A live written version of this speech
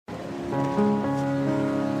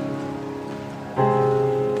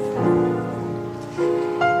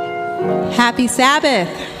Happy Sabbath.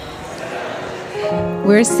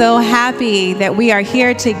 We're so happy that we are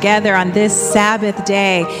here together on this Sabbath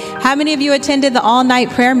day. How many of you attended the all-night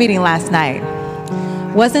prayer meeting last night?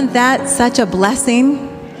 Wasn't that such a blessing?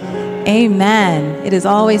 Amen. It is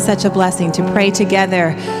always such a blessing to pray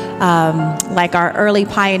together like our early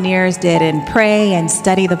pioneers did and pray and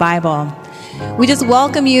study the Bible. We just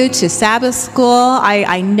welcome you to Sabbath school.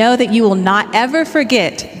 I know that you will not ever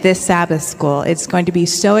forget this Sabbath school. It's going to be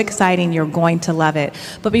so exciting. You're going to love it.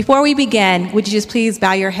 But before we begin, would you just please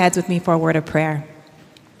bow your heads with me for a word of prayer?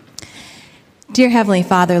 Dear Heavenly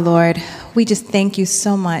Father, Lord, we just thank you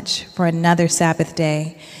so much for another Sabbath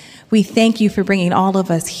day. We thank you for bringing all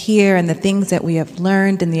of us here and the things that we have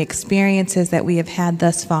learned and the experiences that we have had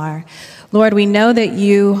thus far. Lord, we know that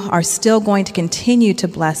you are still going to continue to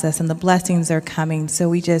bless us and the blessings are coming. So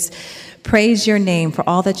we just praise your name for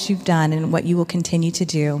all that you've done and what you will continue to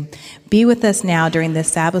do. Be with us now during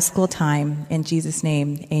this Sabbath school time. In Jesus'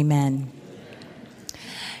 name, amen.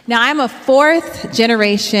 Now, I'm a fourth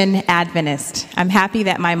generation Adventist. I'm happy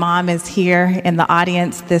that my mom is here in the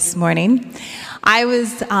audience this morning. I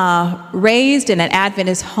was raised in an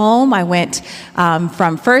Adventist home. I went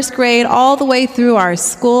from first grade all the way through our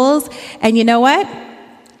schools. And you know what?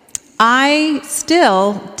 I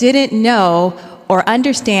still didn't know or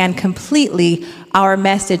understand completely our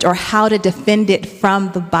message or how to defend it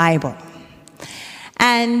from the Bible.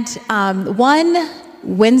 And one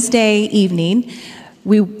Wednesday evening,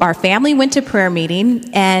 our family went to prayer meeting,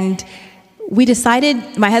 and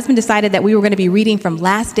my husband decided that we were going to be reading from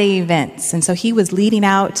last day events. And so he was leading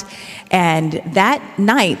out. And that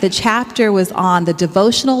night, the chapter was on the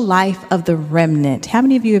devotional life of the remnant. How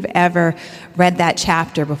many of you have ever read that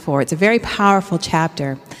chapter before? It's a very powerful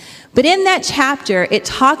chapter. But in that chapter, it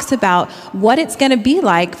talks about what it's going to be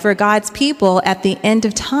like for God's people at the end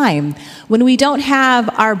of time when we don't have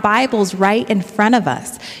our Bibles right in front of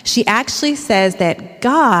us. She actually says that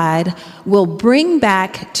God will bring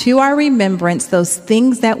back to our remembrance those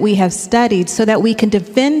things that we have studied so that we can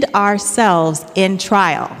defend ourselves in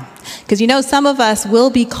trial. Because some of us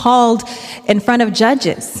will be called in front of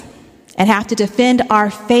judges and have to defend our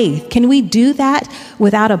faith. Can we do that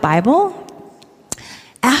without a Bible?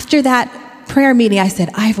 After that prayer meeting, I said,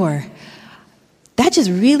 Ivor, that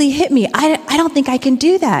just really hit me. I don't think I can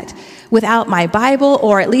do that without my Bible,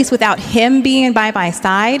 or at least without him being by my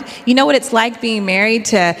side. You know what it's like being married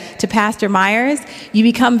to Pastor Myers? You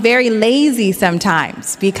become very lazy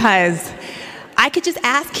sometimes because I could just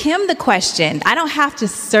ask him the question. I don't have to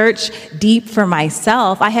search deep for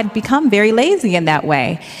myself. I had become very lazy in that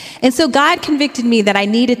way. And so God convicted me that I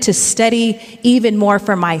needed to study even more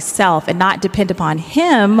for myself and not depend upon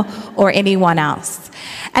him or anyone else.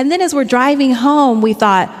 And then as we're driving home, we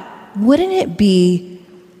thought, wouldn't it be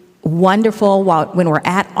wonderful when we're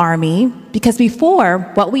at Army? Because before,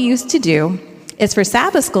 what we used to do is for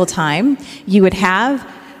Sabbath school time, you would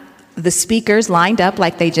have the speakers lined up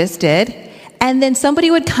like they just did. And then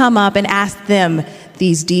somebody would come up and ask them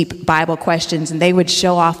these deep Bible questions, and they would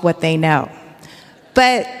show off what they know.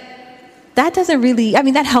 But that doesn't really,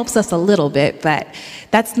 that helps us a little bit, but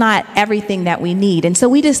that's not everything that we need. And so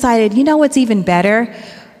we decided, what's even better?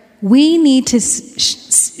 We need to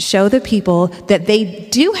show the people that they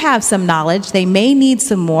do have some knowledge, they may need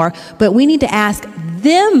some more, but we need to ask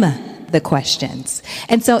them the questions.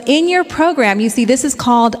 And so in your program, you see this is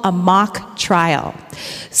called a mock trial.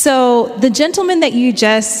 So the gentlemen that you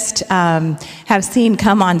just have seen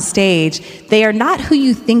come on stage, they are not who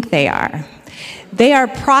you think they are. They are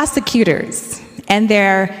prosecutors, and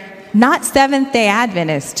they're not Seventh-day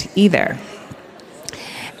Adventist either.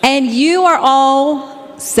 And you are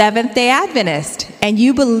all Seventh-day Adventist, and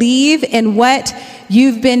you believe in what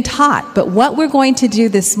you've been taught. But what we're going to do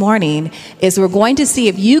this morning is we're going to see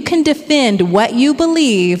if you can defend what you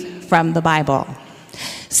believe from the Bible.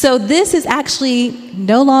 So this is actually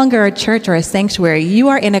no longer a church or a sanctuary. You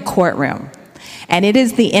are in a courtroom, and it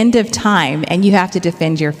is the end of time, and you have to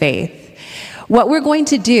defend your faith. What we're going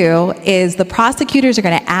to do is the prosecutors are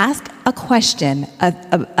going to ask a question,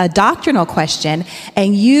 a doctrinal question,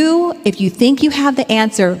 and if you think you have the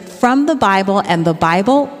answer from the Bible and the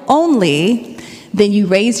Bible only, then you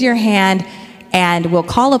raise your hand and we'll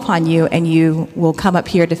call upon you, and you will come up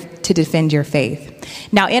here to defend your faith.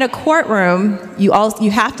 Now, in a courtroom, you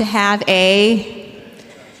have to have a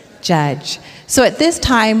judge. So at this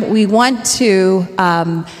time, we want to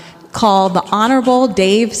call the Honorable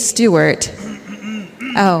Dave Stewart.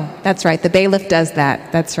 Oh, that's right. The bailiff does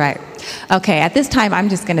that. That's right. Okay, at this time, I'm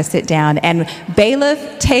just going to sit down, and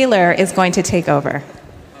Bailiff Taylor is going to take over.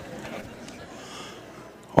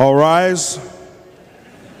 All rise.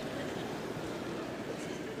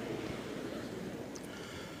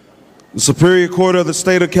 The Superior Court of the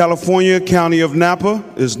State of California, County of Napa,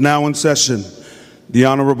 is now in session. The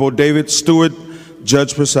Honorable David Stewart,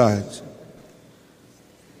 Judge presides.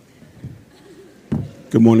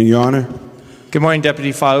 Good morning, Your Honor. Good morning,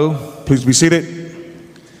 Deputy Fau. Please be seated.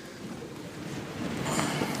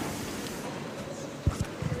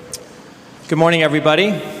 Good morning, everybody.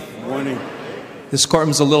 Good morning. This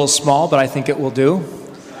courtroom's a little small, but I think it will do.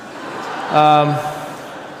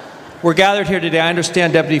 We're gathered here today. I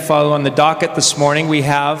understand, Deputy Fau, on the docket this morning, we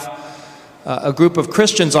have a group of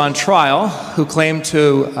Christians on trial who claim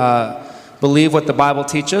to believe what the Bible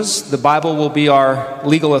teaches. The Bible will be our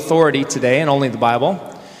legal authority today, and only the Bible.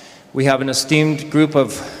 We have an esteemed group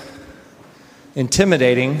of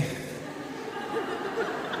intimidating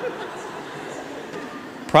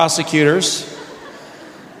prosecutors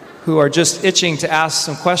who are just itching to ask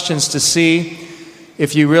some questions to see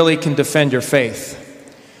if you really can defend your faith.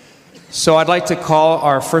 So I'd like to call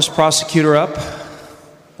our first prosecutor up,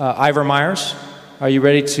 Ivor Myers. Are you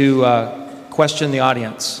ready to question the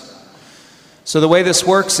audience? So the way this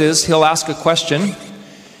works is he'll ask a question,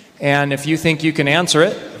 and if you think you can answer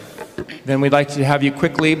it, then we'd like to have you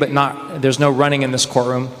quickly, but there's no running in this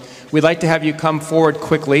courtroom. We'd like to have you come forward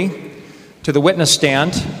quickly to the witness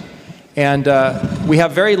stand. And we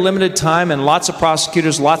have very limited time and lots of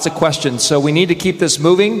prosecutors, lots of questions. So we need to keep this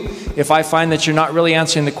moving. If I find that you're not really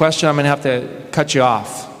answering the question, I'm going to have to cut you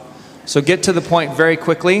off. So get to the point very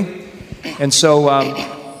quickly. And so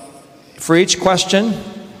for each question,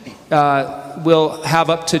 we'll have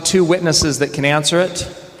up to 2 witnesses that can answer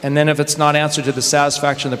it. And then if it's not answered to the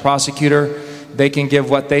satisfaction of the prosecutor, they can give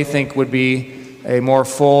what they think would be a more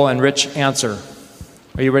full and rich answer.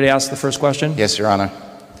 Are you ready to ask the first question? Yes, Your Honor.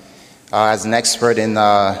 As an expert in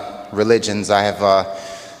religions, I have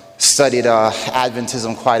studied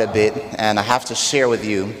Adventism quite a bit, and I have to share with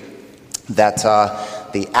you that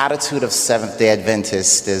the attitude of Seventh-day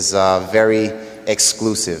Adventists is very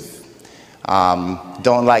exclusive.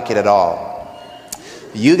 Don't like it at all.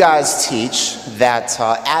 You guys teach that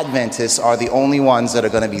Adventists are the only ones that are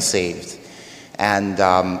going to be saved, and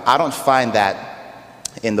I don't find that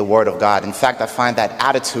in the Word of God. In fact, I find that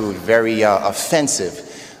attitude very offensive.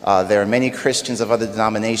 There are many Christians of other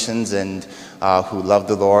denominations and who love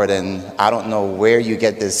the Lord, and I don't know where you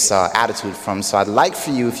get this attitude from. So I'd like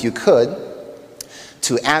for you, if you could,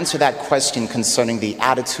 to answer that question concerning the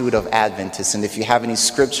attitude of Adventists. And if you have any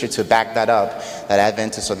scripture to back that up, that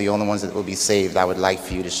Adventists are the only ones that will be saved, I would like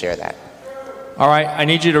for you to share that. All right, I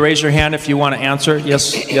need you to raise your hand if you want to answer.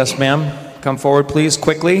 Yes, ma'am. Come forward, please,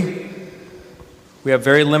 quickly. We have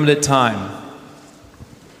very limited time.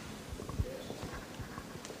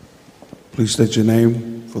 Please state your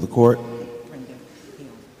name for the court.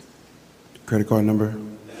 Credit card number.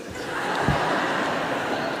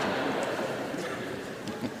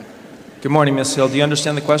 Good morning, Ms. Hill. Do you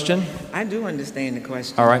understand the question? I do understand the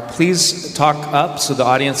question. All right. Please talk up so the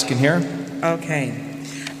audience can hear. Okay.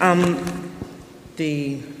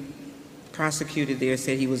 The prosecutor there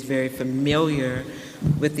said he was very familiar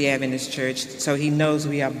with the Adventist Church, so he knows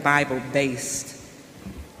we are Bible-based.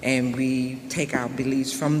 And we take our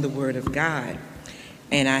beliefs from the Word of God.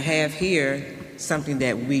 And I have here something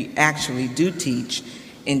that we actually do teach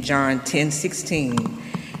in John 10:16.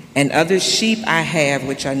 And other sheep I have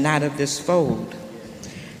which are not of this fold.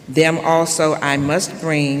 Them also I must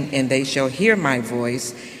bring, and they shall hear my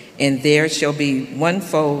voice, and there shall be one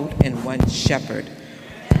fold and one shepherd.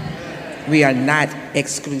 We are not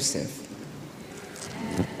exclusive.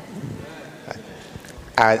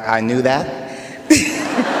 I knew that.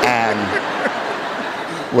 And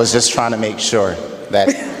was just trying to make sure that.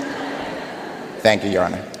 Thank you, Your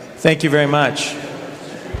Honor. Thank you very much.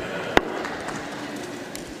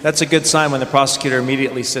 That's a good sign when the prosecutor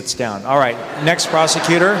immediately sits down. All right, next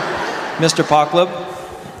prosecutor, Mr. Pacleb.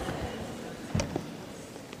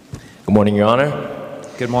 Good morning, Your Honor.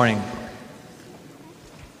 Good morning.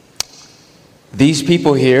 These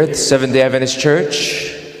people here at the Seventh-day Adventist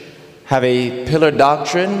Church have a pillar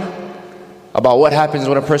doctrine about what happens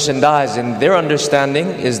when a person dies, and their understanding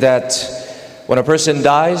is that when a person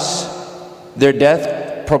dies, their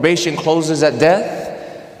death, probation closes at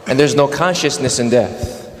death, and there's no consciousness in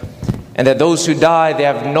death, and that those who die, they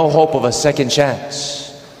have no hope of a second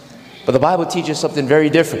chance. But the Bible teaches something very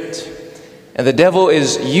different, and the devil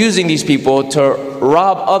is using these people to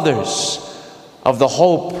rob others of the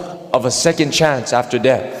hope of a second chance after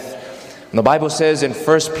death. And the Bible says in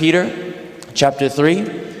 1 Peter chapter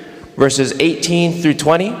 3, verses 18 through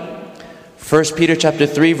 20. 1 Peter chapter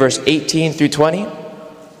 3, verse 18 through 20.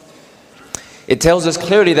 It tells us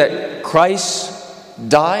clearly that Christ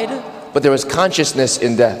died, but there was consciousness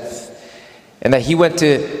in death. And that he went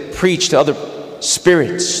to preach to other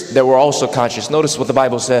spirits that were also conscious. Notice what the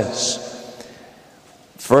Bible says.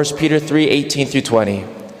 1 Peter 3:18 through 20.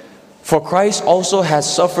 For Christ also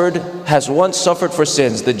has once suffered for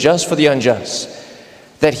sins, the just for the unjust,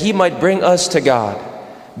 that he might bring us to God,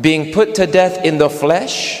 being put to death in the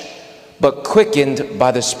flesh, but quickened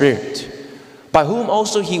by the Spirit, by whom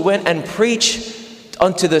also he went and preached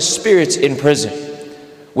unto the spirits in prison,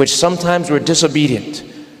 which sometimes were disobedient,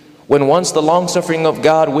 when once the long-suffering of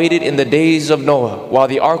God waited in the days of Noah, while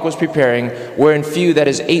the ark was preparing, wherein few, that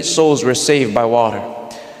is 8 souls, were saved by water.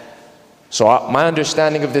 So my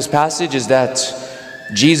understanding of this passage is that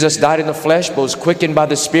Jesus died in the flesh, but was quickened by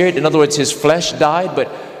the Spirit. In other words, his flesh died, but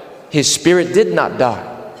his spirit did not die.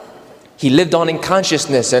 He lived on in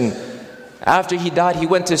consciousness, and after he died, he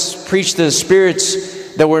went to preach to the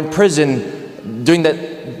spirits that were in prison during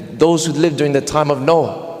those who lived during the time of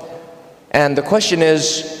Noah. And the question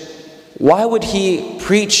is, why would he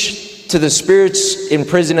preach to the spirits in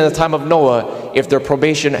prison in the time of Noah if their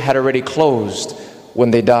probation had already closed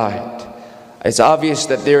when they died? It's obvious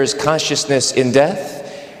that there is consciousness in death,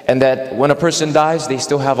 and that when a person dies, they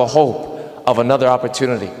still have a hope of another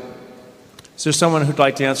opportunity. Is there someone who'd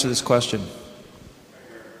like to answer this question?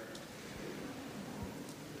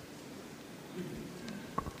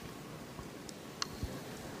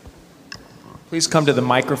 Please come to the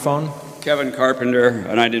microphone. Kevin Carpenter,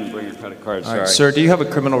 and I didn't bring your credit card, sorry. All right, sir, do you have a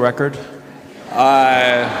criminal record?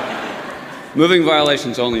 Moving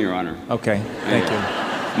violations only, Your Honor. Okay, thank you.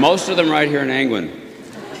 Most of them right here in Angwin.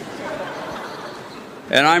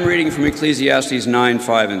 And I'm reading from Ecclesiastes 9,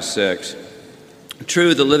 5, and 6.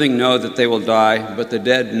 True, the living know that they will die, but the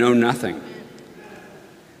dead know nothing.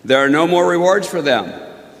 There are no more rewards for them.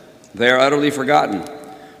 They are utterly forgotten.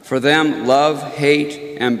 For them, love,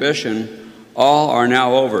 hate, ambition, all are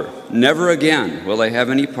now over. Never again will they have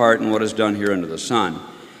any part in what is done here under the sun.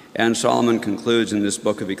 And Solomon concludes in this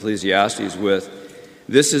book of Ecclesiastes with,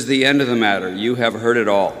 this is the end of the matter. You have heard it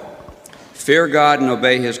all. Fear God and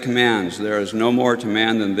obey his commands. There is no more to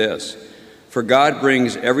man than this. For God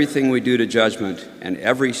brings everything we do to judgment, and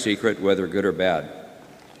every secret, whether good or bad.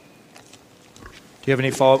 Do you have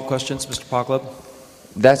any follow-up questions, Mr. Pacleb?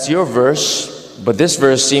 That's your verse, but this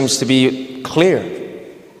verse seems to be clear.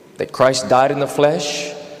 That Christ died in the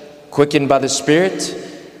flesh, quickened by the Spirit,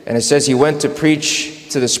 and it says he went to preach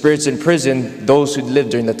to the spirits in prison, those who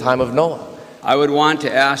lived during the time of Noah. I would want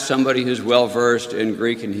to ask somebody who's well-versed in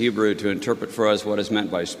Greek and Hebrew to interpret for us what is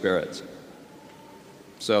meant by spirits.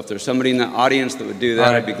 So if there's somebody in the audience that would do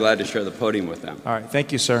that, I'd be glad to share the podium with them. All right,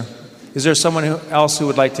 thank you, sir. Is there someone else who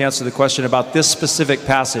would like to answer the question about this specific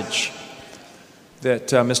passage that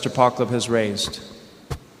Mr. Pacleb has raised?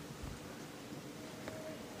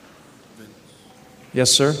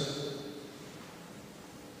 Yes, sir.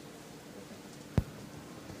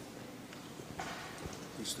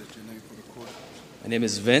 My name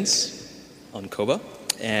is Vince Onkoba,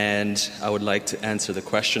 and I would like to answer the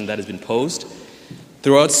question that has been posed.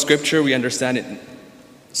 Throughout Scripture, we understand it,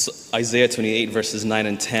 Isaiah 28, verses 9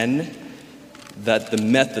 and 10, that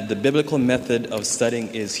the biblical method of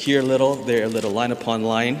studying is here a little, there a little, line upon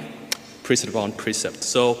line, precept upon precept.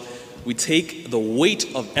 So we take the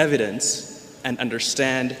weight of evidence and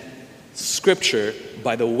understand Scripture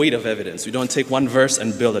by the weight of evidence. We don't take one verse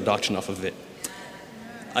and build a doctrine off of it.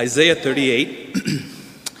 Isaiah 38.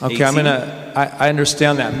 Okay, I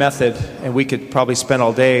understand that method, and we could probably spend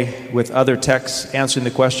all day with other texts answering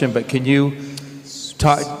the question, but can you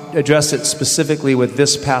address it specifically with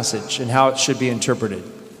this passage and how it should be interpreted?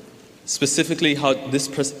 Specifically, how this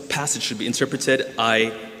passage should be interpreted,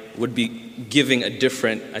 I would be giving a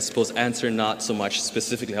different, I suppose, answer, not so much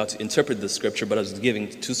specifically how to interpret the Scripture, but I was giving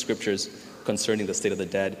 2 scriptures concerning the state of the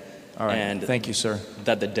dead. All right, and thank you, sir.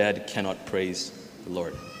 That the dead cannot praise the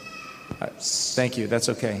Lord. Thank you, that's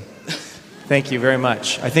okay. Thank you very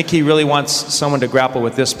much. I think he really wants someone to grapple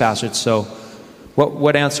with this passage, so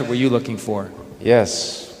what answer were you looking for?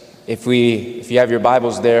 Yes, if you have your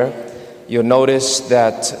Bibles there, you'll notice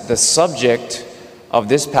that the subject of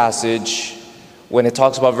this passage, when it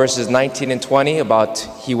talks about verses 19 and 20, about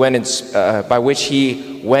by which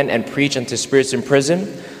he went and preached unto spirits in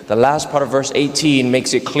prison, the last part of verse 18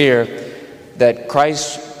 makes it clear that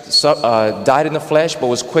Christ died in the flesh but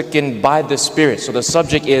was quickened by the Spirit. So the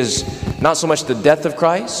subject is not so much the death of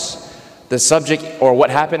Christ, the subject or what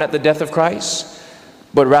happened at the death of Christ,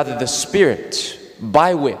 but rather the Spirit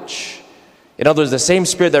by which. In other words, the same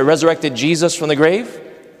Spirit that resurrected Jesus from the grave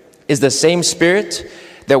is the same Spirit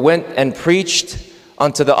that went and preached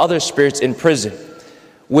unto the other spirits in prison,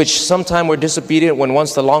 which sometime were disobedient when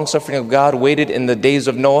once the long-suffering of God waited in the days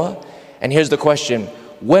of Noah. And here's the question: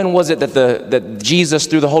 when was it that Jesus,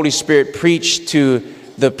 through the Holy Spirit, preached to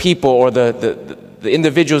the people or the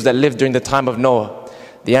individuals that lived during the time of Noah?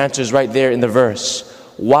 The answer is right there in the verse.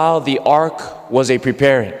 While the ark was a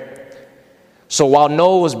preparing. So while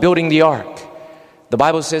Noah was building the ark, the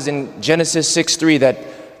Bible says in Genesis 6:3 that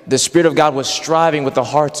the Spirit of God was striving with the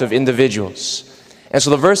hearts of individuals. And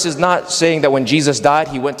so the verse is not saying that when Jesus died,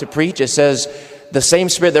 he went to preach. It says the same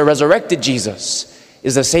Spirit that resurrected Jesus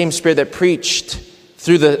is the same Spirit that preached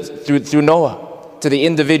through Noah to the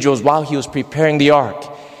individuals while he was preparing the ark,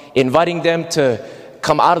 inviting them to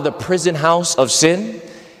come out of the prison house of sin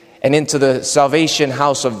and into the salvation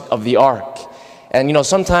house of the ark. And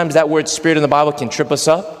sometimes that word spirit in the Bible can trip us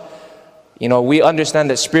up. We understand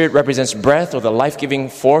that spirit represents breath or the life-giving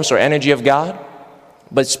force or energy of God.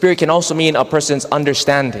 But spirit can also mean a person's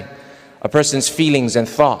understanding, a person's feelings and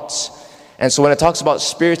thoughts. And so when it talks about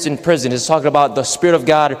spirits in prison, it's talking about the Spirit of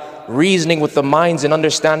God reasoning with the minds and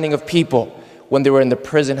understanding of people when they were in the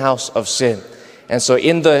prison house of sin. And so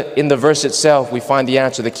in the verse itself, we find the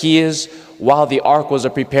answer. The key is, while the ark was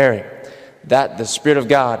preparing, that the Spirit of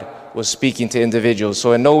God was speaking to individuals.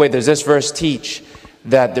 So in no way does this verse teach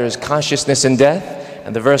that there's consciousness in death.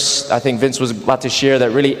 And the verse I think Vince was about to share that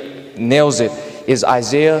really nails it is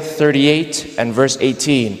Isaiah 38 and verse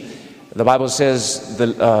 18. The Bible says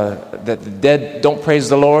that the dead don't praise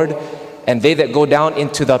the Lord, and they that go down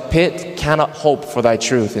into the pit cannot hope for thy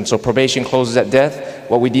truth. And so probation closes at death.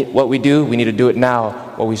 What we do, we need to do it now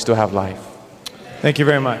while we still have life. Thank you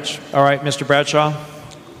very much. All right, Mr. Bradshaw.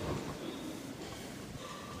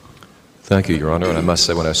 Thank you, Your Honor. And I must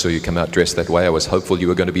say, when I saw you come out dressed that way, I was hopeful you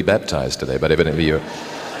were going to be baptized today, but evidently you're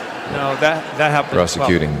No, that happened.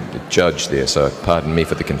 Prosecuting the judge there, so pardon me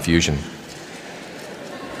for the confusion.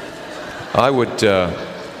 I would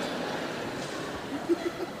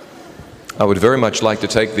very much like to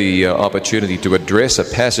take the opportunity to address a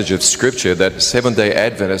passage of Scripture that Seventh-day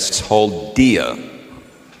Adventists hold dear,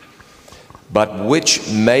 but which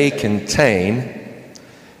may contain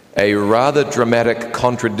a rather dramatic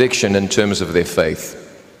contradiction in terms of their faith.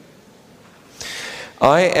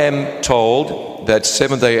 I am told that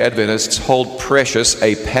Seventh-day Adventists hold precious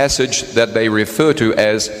a passage that they refer to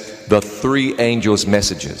as the three angels'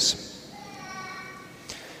 messages,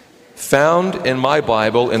 found in my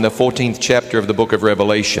Bible in the 14th chapter of the book of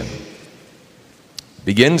Revelation.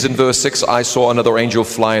 Begins in verse 6, I saw another angel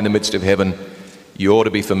fly in the midst of heaven. You ought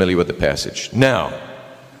to be familiar with the passage. Now,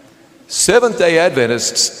 Seventh-day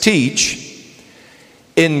Adventists teach,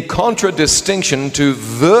 in contradistinction to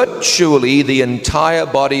virtually the entire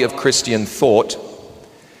body of Christian thought,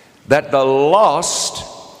 that the lost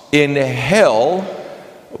in hell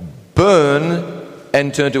burn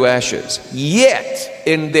and turn to ashes. Yet,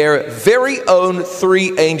 in their very own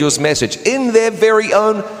three angels' message, in their very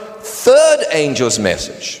own third angel's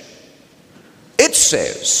message, it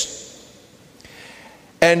says,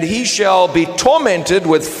 and he shall be tormented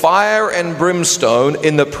with fire and brimstone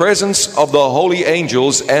in the presence of the holy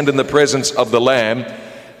angels and in the presence of the Lamb,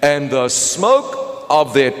 and the smoke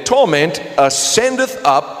of their torment ascendeth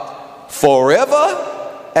up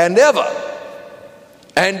forever and ever.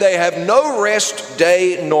 And they have no rest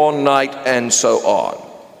day nor night, and so on.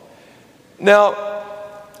 Now,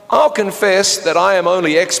 I'll confess that I am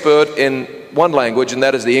only expert in one language, and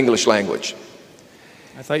that is the English language.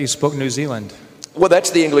 I thought you spoke New Zealand. Well, that's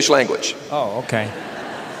the English language. Oh, okay.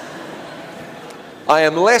 I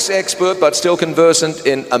am less expert, but still conversant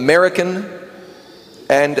in American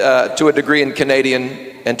and to a degree in Canadian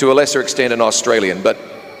and to a lesser extent in Australian. But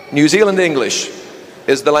New Zealand English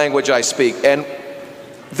is the language I speak. And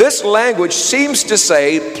this language seems to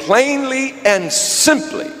say plainly and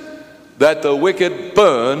simply that the wicked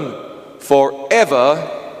burn forever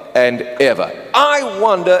and ever. I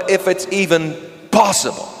wonder if it's even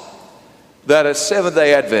possible that a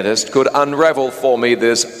Seventh-day Adventist could unravel for me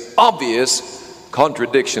this obvious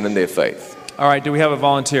contradiction in their faith. All right, do we have a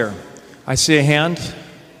volunteer? I see a hand.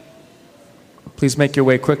 Please make your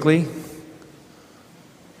way quickly.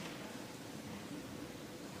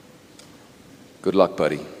 Good luck,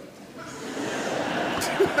 buddy.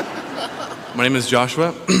 My name is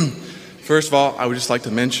Joshua. First of all, I would just like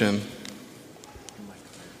to mention,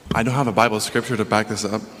 I don't have a Bible scripture to back this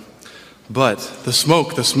up, but the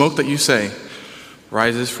smoke that you say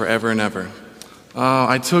rises forever and ever.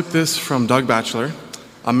 I took this from Doug Batchelor,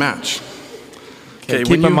 a match. Okay,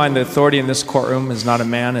 keep in mind the authority in this courtroom is not a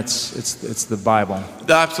man, it's the Bible.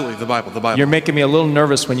 Absolutely, the Bible. You're making me a little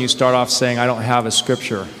nervous when you start off saying I don't have a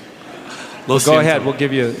scripture. Go ahead, we'll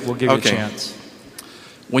give you a chance.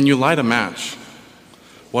 When you light a match,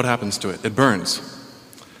 what happens to it? It burns.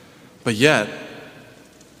 But yet,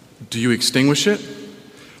 do you extinguish it?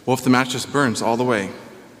 Well, if the match just burns all the way,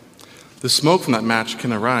 the smoke from that match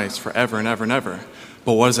can arise forever and ever and ever.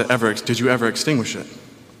 But what is it ever? Did you ever extinguish it?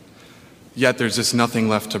 Yet there's just nothing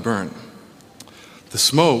left to burn. The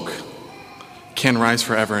smoke can rise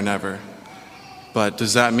forever and ever. But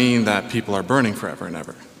does that mean that people are burning forever and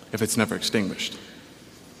ever if it's never extinguished?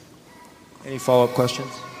 Any follow-up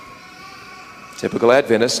questions? Typical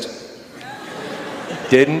Adventist.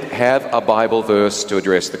 Didn't have a Bible verse to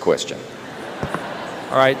address the question.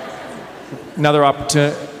 All right. Another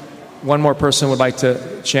opportunity. One more person would like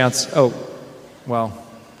to chance. Oh, well,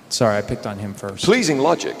 sorry, I picked on him first. Pleasing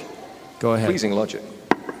logic. Go ahead. Pleasing logic.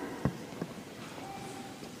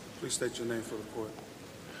 Please state your name for the court.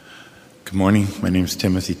 Good morning. My name is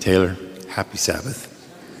Timothy Taylor. Happy Sabbath.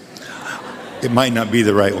 It might not be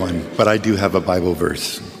the right one, but I do have a Bible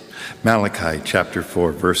verse. Malachi chapter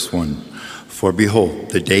 4, verse 1. For behold,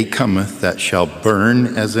 the day cometh that shall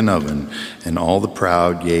burn as an oven, and all the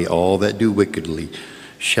proud, yea, all that do wickedly,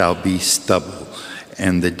 shall be stubble.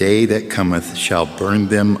 And the day that cometh shall burn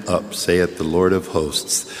them up, saith the Lord of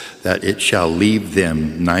hosts, that it shall leave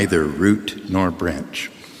them neither root nor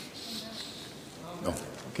branch. Oh.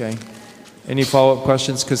 Okay. Any follow-up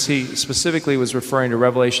questions? Because he specifically was referring to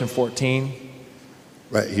Revelation 14.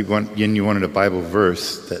 Right. You wanted a Bible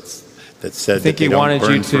verse that said that they he don't wanted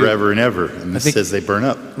burn you to, forever and ever. And this says they burn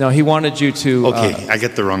up. No, he wanted you to... Okay, I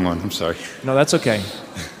get the wrong one. I'm sorry. No, that's okay.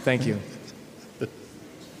 Thank you.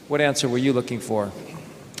 What answer were you looking for?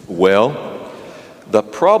 Well, the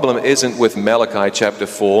problem isn't with Malachi chapter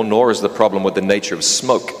 4, nor is the problem with the nature of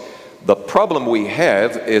smoke. The problem we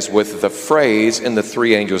have is with the phrase in the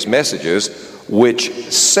three angels' messages,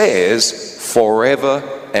 which says forever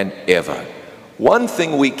and ever. One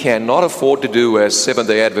thing we cannot afford to do as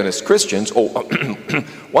Seventh-day Adventist Christians, or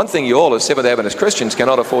one thing you all as Seventh-day Adventist Christians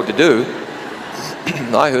cannot afford to do,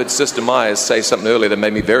 I heard Sister Myers say something earlier that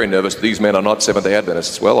made me very nervous. These men are not Seventh-day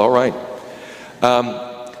Adventists. Well, all right.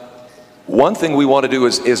 One thing we want to do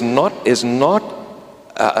is not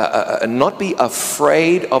be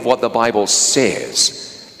afraid of what the Bible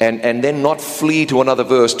says, and then not flee to another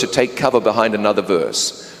verse to take cover behind another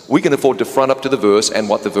verse. We can afford to front up to the verse and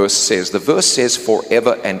what the verse says. The verse says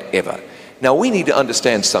forever and ever. Now we need to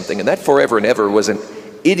understand something, and that forever and ever was an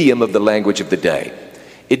idiom of the language of the day.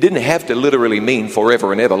 It didn't have to literally mean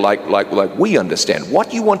forever and ever like we understand.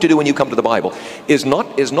 What you want to do when you come to the Bible is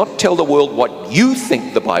not tell the world what you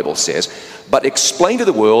think the Bible says, but explain to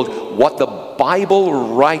the world what the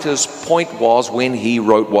Bible writer's point was when he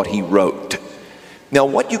wrote what he wrote. Now,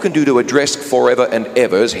 what you can do to address forever and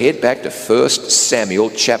ever is head back to 1 Samuel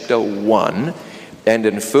chapter 1. And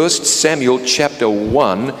in 1 Samuel chapter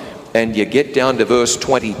 1, and you get down to verse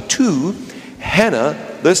 22, Hannah,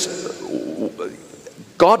 this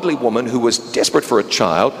godly woman who was desperate for a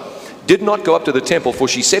child, did not go up to the temple, for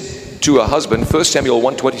she said to her husband, 1 Samuel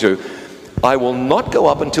 1:22, I will not go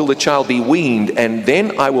up until the child be weaned, and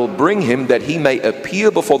then I will bring him that he may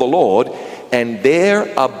appear before the Lord, and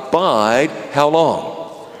there abide how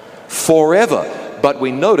long? Forever. But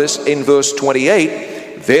we notice in verse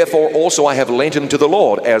 28, therefore also I have lent him to the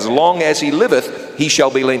Lord. As long as he liveth, he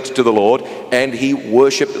shall be lent to the Lord, and he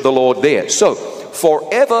worshipped the Lord there. So,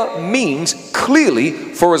 forever means clearly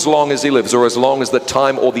for as long as he lives, or as long as the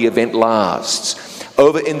time or the event lasts.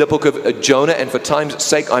 Over in the book of Jonah, and for time's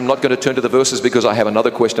sake, I'm not going to turn to the verses because I have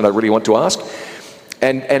another question I really want to ask.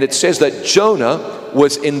 And it says that Jonah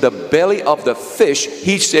was in the belly of the fish.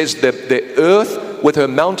 He says that the earth with her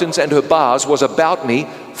mountains and her bars was about me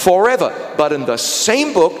forever. But in the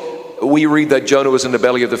same book, we read that Jonah was in the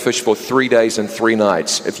belly of the fish for 3 days and 3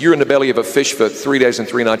 nights. If you're in the belly of a fish for 3 days and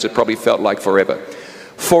 3 nights, it probably felt like forever.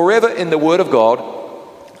 Forever in the Word of God,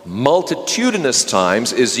 multitudinous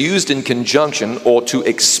times, is used in conjunction or to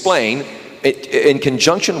explain, in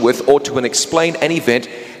conjunction with or to explain an event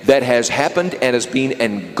that has happened and has been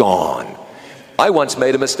and gone. I once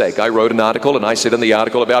made a mistake. I wrote an article, and I said in the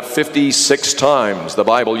article about 56 times the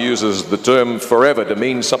Bible uses the term forever to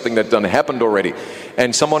mean something that done happened already.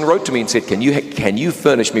 And someone wrote to me and said, can you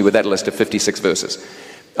furnish me with that list of 56 verses?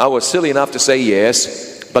 I was silly enough to say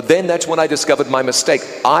yes, but then that's when I discovered my mistake.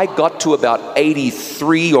 I got to about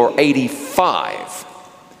 83 or 85,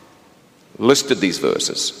 listed these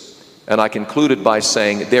verses, and I concluded by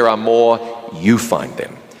saying there are more, you find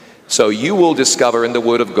them. So you will discover in the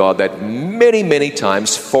Word of God that many, many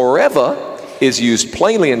times forever is used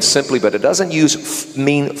plainly and simply, but it doesn't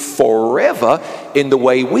mean forever in the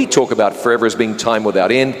way we talk about forever as being time without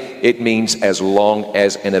end. It means as long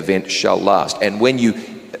as an event shall last. And when you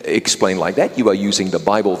explain like that, you are using the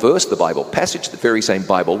Bible verse, the Bible passage, the very same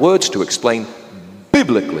Bible words to explain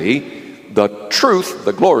biblically the truth,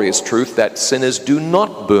 the glorious truth, that sinners do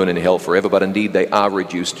not burn in hell forever, but indeed they are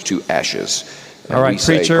reduced to ashes. And all right,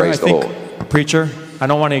 preacher, preacher, I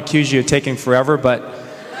don't want to accuse you of taking forever, but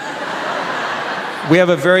we have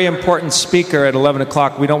a very important speaker at 11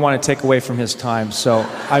 o'clock. We don't want to take away from his time, so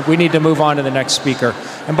we need to move on to the next speaker.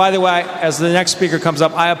 And by the way, as the next speaker comes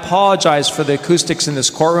up, I apologize for the acoustics in this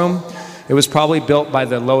courtroom. It was probably built by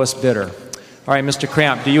the lowest bidder. All right, Mr.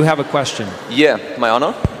 Kramp, do you have a question? Yeah, my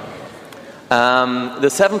honor. The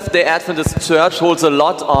Seventh-day Adventist Church holds a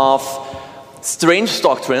lot of strange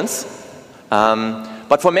doctrines,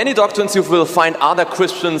 but for many doctrines you will find other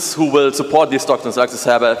Christians who will support these doctrines, like the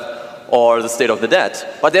Sabbath or the state of the dead.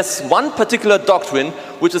 But there's one particular doctrine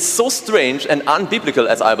which is so strange and unbiblical,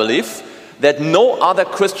 as I believe, that no other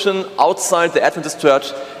Christian outside the Adventist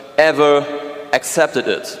Church ever accepted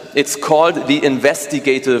it. It's called the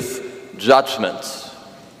investigative judgment.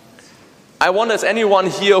 I wonder, is anyone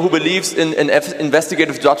here who believes in an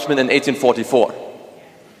investigative judgment in 1844?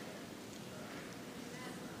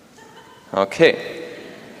 Okay.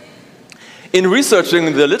 In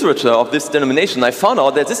researching the literature of this denomination, I found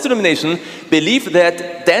out that this denomination believed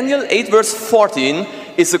that Daniel 8 verse 14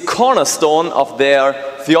 is a cornerstone of their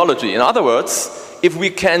theology. In other words, if we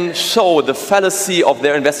can show the fallacy of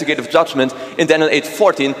their investigative judgment in Daniel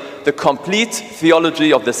 8:14, the complete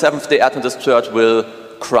theology of the Seventh-day Adventist Church will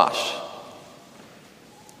crush.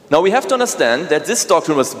 Now we have to understand that this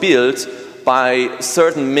doctrine was built by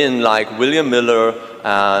certain men like William Miller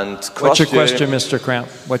and Crosby. What's your question, Mr. Kramp?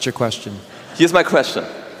 What's your question? Here's my question.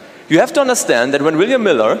 You have to understand that when William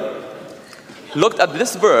Miller looked at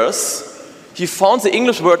this verse, he found the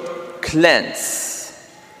English word cleanse.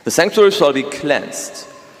 The sanctuary shall be cleansed.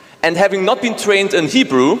 And having not been trained in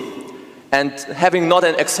Hebrew, and having not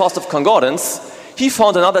an exhaustive concordance, he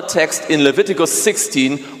found another text in Leviticus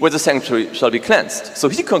 16 where the sanctuary shall be cleansed. So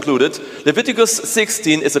he concluded Leviticus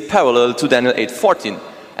 16 is a parallel to Daniel 8:14.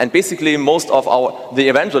 And basically most of the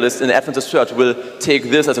evangelists in the Adventist Church will take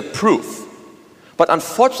this as a proof. But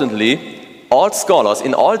unfortunately, all scholars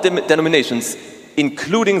in all denominations,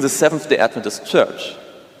 including the Seventh-day Adventist Church,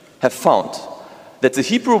 have found that the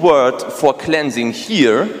Hebrew word for cleansing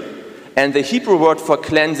here and the Hebrew word for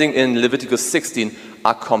cleansing in Leviticus 16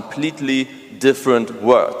 are completely different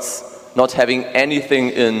words, not having anything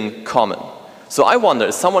in common. So I wonder,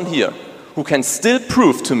 is someone here who can still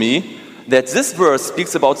prove to me that this verse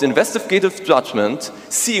speaks about the investigative judgment,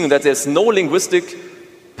 seeing that there's no linguistic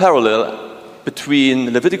parallel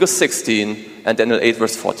between Leviticus 16 and Daniel 8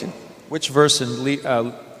 verse 14? Which verse in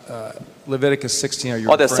Leviticus 16 are you referring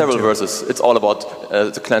to? Oh, there's several verses. It's all about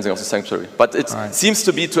the cleansing of the sanctuary. But it seems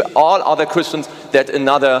to be to all other Christians that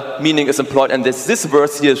another meaning is employed, and this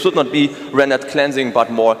verse here should not be rendered cleansing,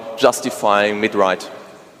 but more justifying, made right.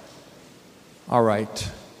 All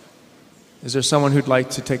right. Is there someone who'd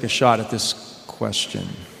like to take a shot at this question?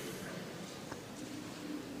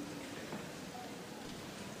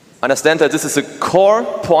 Understand that this is a core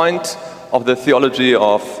point of the theology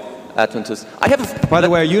of Adventists. By the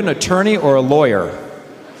way, are you an attorney or a lawyer?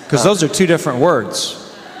 Because those are two different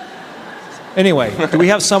words. Anyway, do we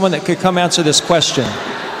have someone that could come answer this question?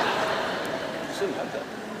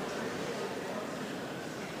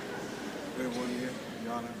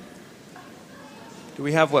 Do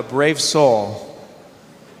we have what? Brave soul.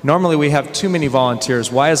 Normally we have too many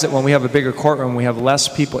volunteers. Why is it when we have a bigger courtroom we have less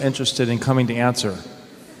people interested in coming to answer?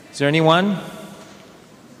 Is there anyone?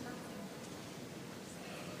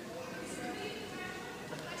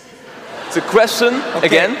 It's a question,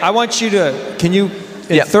 again. I want you to, can you,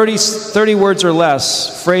 in 30 words or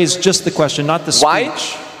less, phrase just the question, not the speech. Why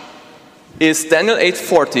is Daniel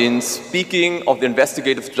 8:14 speaking of the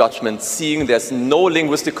investigative judgment, seeing there's no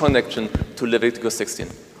linguistic connection to Leviticus 16?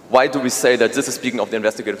 Why do we say that this is speaking of the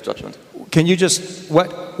investigative judgment? Can you just,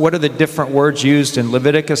 what are the different words used in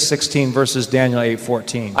Leviticus 16 versus Daniel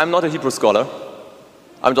 8:14? I'm not a Hebrew scholar.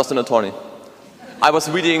 I'm just an attorney. I was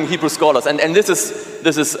reading Hebrew scholars, and this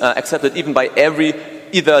is accepted even by every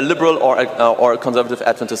either liberal or conservative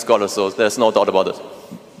Adventist scholar, so there's no doubt about it.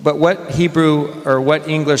 But what Hebrew or what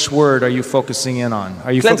English word are you focusing in on?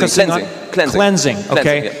 Are you focusing on cleansing?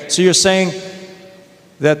 Okay, yeah. So you're saying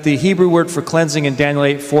that the Hebrew word for cleansing in Daniel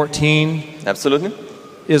 8:14 absolutely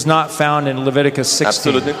is not found in Leviticus 16.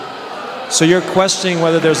 Absolutely. So you're questioning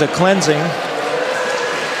whether there's a cleansing.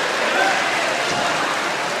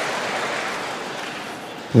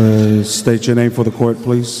 State your name for the court,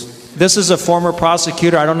 please. This is a former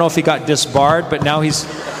prosecutor. I don't know if he got disbarred, but now he's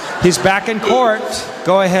back in court.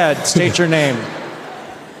 Go ahead, state your name.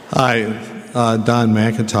 Hi, Don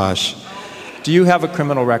McIntosh. Do you have a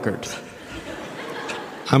criminal record?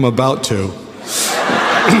 I'm about to.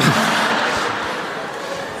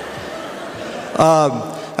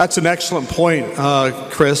 That's an excellent point,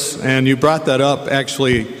 Chris, and you brought that up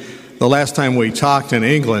actually the last time we talked in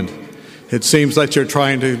England. It seems like you're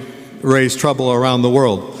trying to raise trouble around the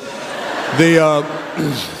world. The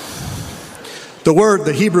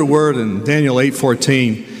Hebrew word in Daniel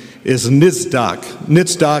 8:14 is nitzdak.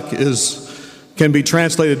 Nitzdak can be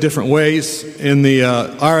translated different ways. In the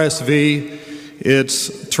RSV,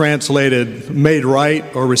 it's translated made right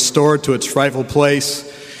or restored to its rightful place.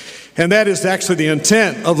 And that is actually the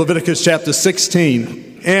intent of Leviticus chapter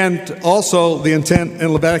 16, and also the intent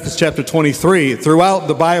in Leviticus chapter 23. Throughout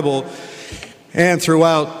the Bible and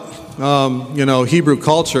throughout, Hebrew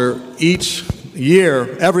culture, each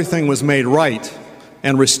year everything was made right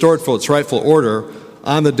and restored for its rightful order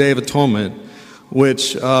on the Day of Atonement,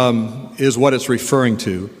 which is what it's referring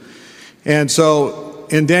to. And so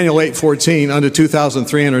in Daniel 8:14, under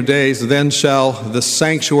 2,300 days, then shall the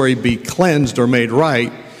sanctuary be cleansed or made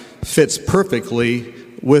right, fits perfectly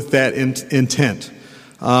with that intent.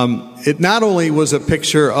 It not only was a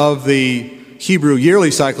picture of the Hebrew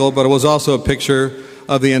yearly cycle, but it was also a picture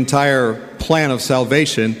of the entire plan of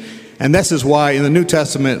salvation. And this is why in the New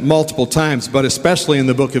Testament multiple times, but especially in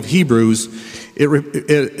the book of Hebrews,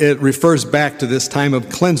 it refers back to this time of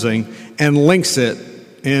cleansing and links it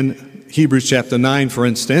in Hebrews chapter 9, for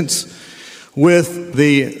instance, with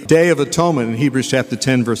the Day of Atonement in Hebrews chapter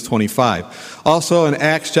 10, verse 25. Also in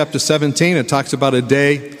Acts chapter 17, it talks about a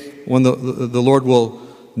day when the Lord will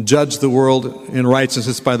judge the world in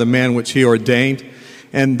righteousness by the man which he ordained.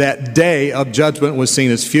 And that day of judgment was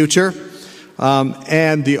seen as future.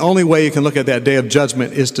 And the only way you can look at that day of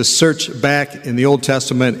judgment is to search back in the Old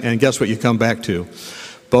Testament, and guess what you come back to?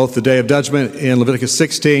 Both the day of judgment in Leviticus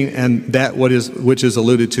 16 and that which is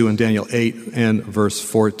alluded to in Daniel 8 and verse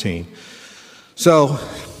 14. So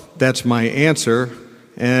that's my answer,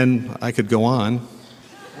 and I could go on.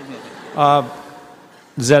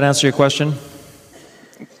 Does that answer your question?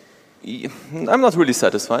 I'm not really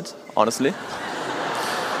satisfied, honestly.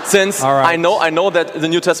 Since I know that the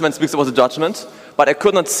New Testament speaks about the judgment, but I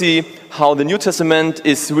could not see how the New Testament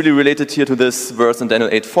is really related here to this verse in Daniel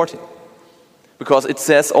 8:14. Because it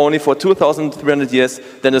says only for 2,300 years,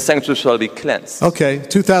 then the sanctuary shall be cleansed. Okay,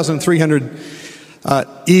 2,300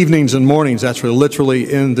 evenings and mornings, that's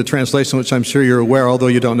literally in the translation, which I'm sure you're aware, although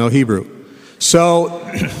you don't know Hebrew. So,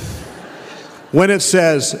 when it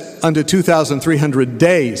says, unto 2,300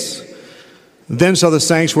 days, then shall the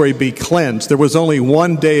sanctuary be cleansed. There was only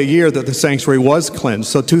one day a year that the sanctuary was cleansed.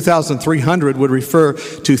 So 2,300 would refer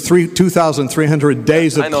to 2,300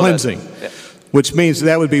 days of cleansing, which means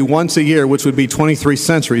that would be once a year, which would be 23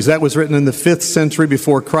 centuries. That was written in the 5th century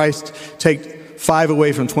before Christ. Take 5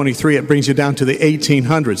 away from 23, it brings you down to the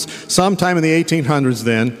 1800s. Sometime in the 1800s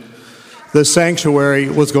then, the sanctuary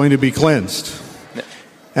was going to be cleansed.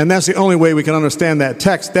 And that's the only way we can understand that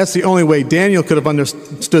text. That's the only way Daniel could have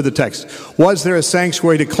understood the text. Was there a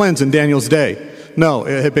sanctuary to cleanse in Daniel's day? No,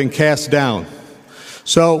 it had been cast down.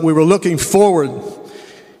 So we were looking forward,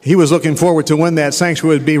 he was looking forward to when that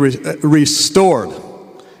sanctuary would be restored.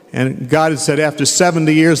 And God had said after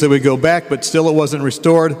 70 years they would go back, but still it wasn't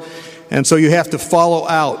restored. And so you have to follow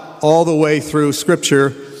out all the way through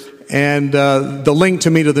Scripture. And the link to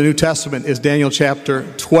me to the New Testament is Daniel chapter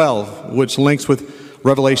 12, which links with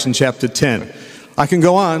Revelation chapter 10. I can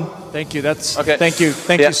go on. Thank you. Thank you,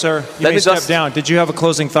 sir. You may step down. Did you have a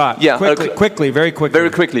closing thought? Yeah. Quickly, very quickly. Very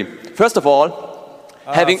quickly. First of all,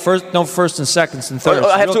 first and seconds and thirds.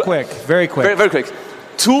 Very quick. Very quick.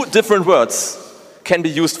 2 different words can be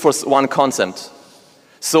used for one concept.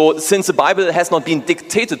 So since the Bible has not been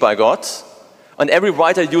dictated by God, and every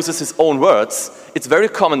writer uses his own words, it's very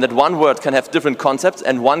common that one word can have different concepts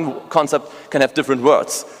and one concept can have different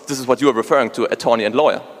words. This is what you are referring to, attorney and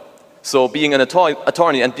lawyer. So being an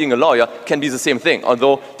attorney and being a lawyer can be the same thing,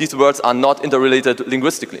 although these words are not interrelated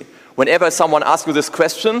linguistically. Whenever someone asks you this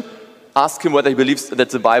question, ask him whether he believes that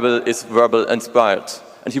the Bible is verbal inspired.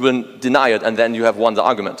 And he will deny it, and then you have won the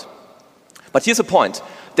argument. But here's the point.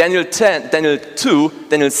 Daniel 10, Daniel 2,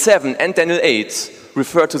 Daniel 7, and Daniel 8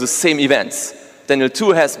 refer to the same events. Daniel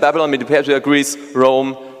 2 has Babylon, Medo-Persia, Greece,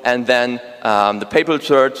 Rome, and then the Papal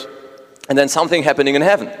Church, and then something happening in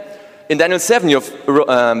heaven. In Daniel 7, you have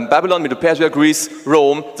Babylon, Medo-Persia, Greece,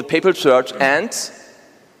 Rome, the Papal Church, and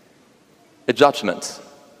a judgment.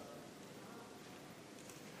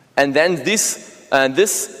 And then this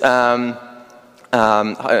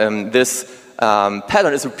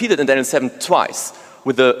pattern is repeated in Daniel 7 twice,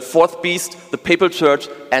 with the 4th beast, the Papal Church,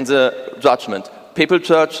 and the judgment. Papal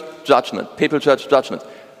Church, judgment. Papal Church, judgment.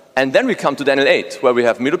 And then we come to Daniel 8, where we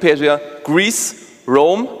have Medo-Persia, Greece,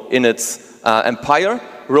 Rome in its empire,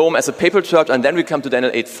 Rome as a Papal Church, and then we come to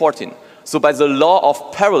Daniel 8:14. So by the law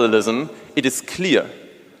of parallelism, it is clear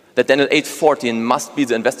that Daniel 8:14 must be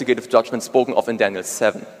the investigative judgment spoken of in Daniel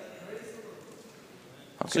 7.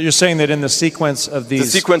 So you're saying that in the sequence of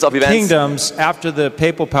these sequence of events, kingdoms, after the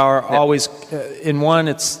papal power, always in one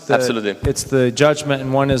it's the judgment,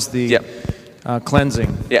 and one is the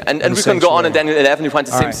cleansing. Yeah, and we can go on in Daniel 11. You find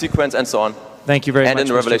the same sequence and so on. Thank you very much, and in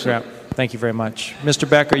the Revelation. Kramp. Thank you very much, Mr.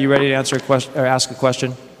 Beck. Are you ready to answer a question or ask a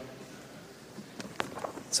question?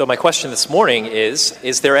 So my question this morning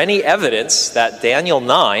is there any evidence that Daniel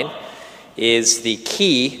 9 is the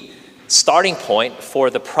key starting point for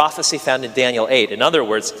the prophecy found in Daniel 8? In other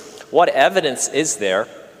words, what evidence is there,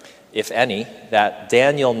 if any, that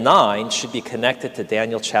Daniel 9 should be connected to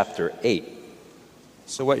Daniel chapter 8?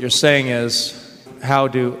 So what you're saying is, how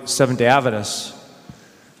do Seventh-day Adventists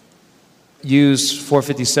use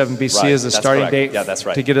 457 BC as a starting date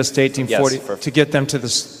to get us to 1840, to get them to the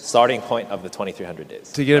starting point of the 2300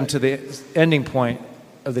 days. To get them to the ending point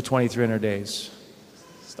of the 2300 days.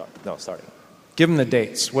 Starting. Give them the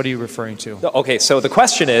dates. What are you referring to? Okay, so the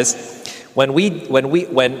question is, when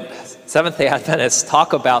Seventh-day Adventists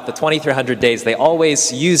talk about the 2300 days, they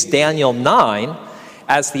always use Daniel 9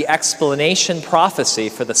 as the explanation prophecy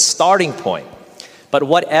for the starting point. But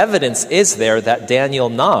what evidence is there that Daniel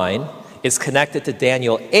 9 is connected to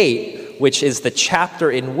Daniel 8, which is the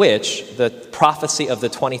chapter in which the prophecy of the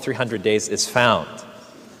 2300 days is found?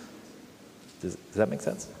 Does that make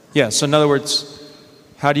sense? Yeah, so in other words,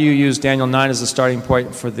 how do you use Daniel 9 as a starting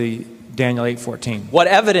point for the Daniel 8:14? What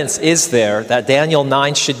evidence is there that Daniel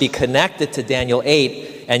 9 should be connected to Daniel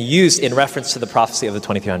 8 and used in reference to the prophecy of the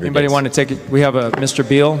 2300 Anybody days? want to take it? We have a Mr.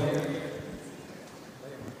 Beal.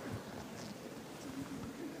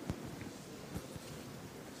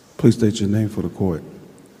 Please state your name for the court.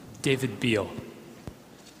 David Beal.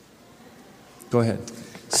 Go ahead.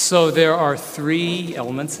 So there are three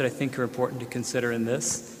elements that I think are important to consider in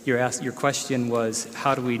this. Your question was,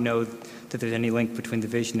 how do we know that there's any link between the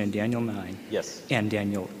vision in Daniel 9 and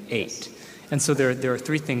Daniel 8? And so there are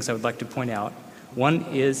three things I would like to point out. One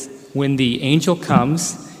is when the angel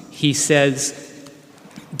comes, he says,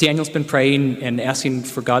 Daniel's been praying and asking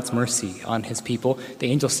for God's mercy on his people.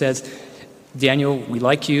 The angel says, Daniel, we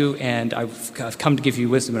like you, and I've come to give you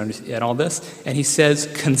wisdom and all this. And he says,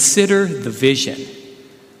 consider the vision.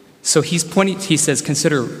 So he says,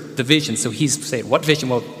 consider the vision. So he's saying, what vision?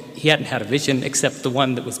 Well, he hadn't had a vision except the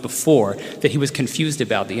one that was before, that he was confused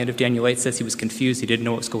about. The end of Daniel 8 says he was confused. He didn't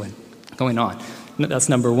know what was going on. That's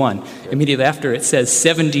number one. Immediately after, it says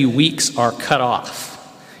 70 weeks are cut off.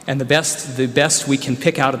 And the best we can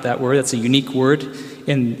pick out of that word, that's a unique word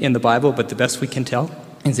in the Bible, but the best we can tell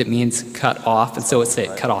is it means cut off. And so it's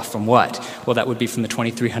cut off from what? Well, that would be from the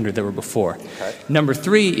 2300 that were before. Okay. Number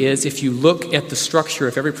three is, if you look at the structure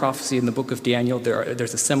of every prophecy in the book of Daniel,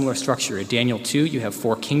 there's a similar structure. In Daniel 2, you have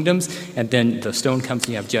 4 kingdoms, and then the stone comes and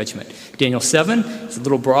you have judgment. Daniel 7 is a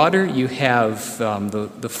little broader. You have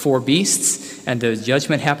the 4 beasts, and the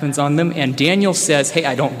judgment happens on them. And Daniel says, hey,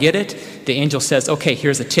 I don't get it. The angel says, okay,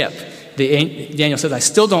 here's a tip. Daniel says, I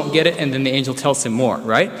still don't get it, and then the angel tells him more,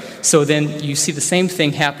 right? So then you see the same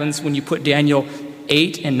thing happens when you put Daniel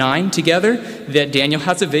 8 and 9 together, that Daniel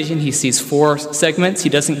has a vision. He sees 4 segments. He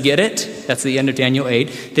doesn't get it. That's the end of Daniel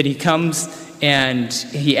 8. Then he comes and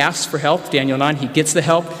he asks for help. Daniel 9, he gets the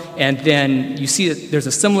help. And then you see that there's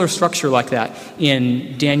a similar structure like that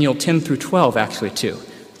in Daniel 10 through 12, actually, too.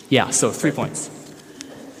 Yeah, so 3 points.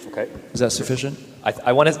 Okay. Is that sufficient?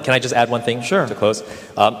 Can I just add one thing to close?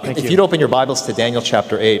 If you. You'd open your Bibles to Daniel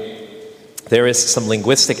chapter 8, there is some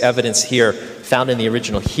linguistic evidence here found in the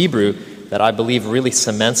original Hebrew that I believe really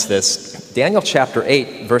cements this. Daniel chapter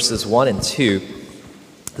 8, verses 1 and 2,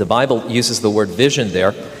 the Bible uses the word vision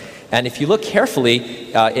there. And if you look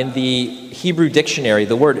carefully in the Hebrew dictionary,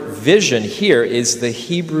 the word vision here is the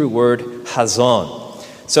Hebrew word hazon.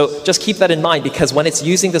 So just keep that in mind, because when it's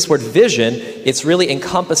using this word vision, it's really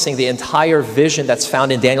encompassing the entire vision that's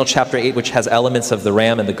found in Daniel chapter 8, which has elements of the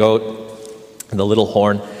ram and the goat and the little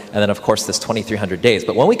horn, and then, of course, this 2300 days.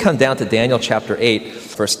 But when we come down to Daniel chapter 8,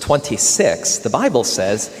 verse 26, the Bible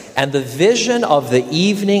says, and the vision of the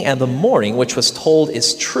evening and the morning which was told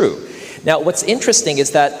is true. Now, what's interesting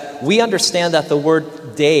is that we understand that the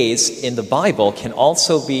word days in the Bible can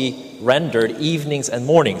also be rendered evenings and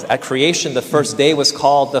mornings. At creation, the first day was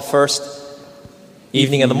called the first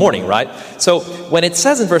evening and the morning, right? So when it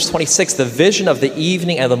says in verse 26, the vision of the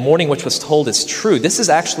evening and the morning which was told is true, this is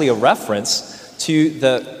actually a reference to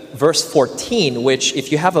the verse 14, which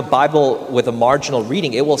if you have a Bible with a marginal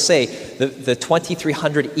reading, it will say the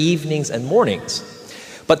 2300 evenings and mornings.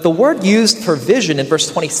 But the word used for vision in verse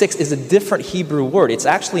 26 is a different Hebrew word. It's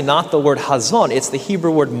actually not the word hazon, it's the Hebrew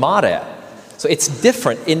word madeh. So it's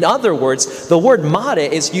different. In other words, the word madeh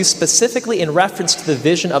is used specifically in reference to the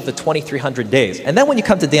vision of the 2300 days. And then when you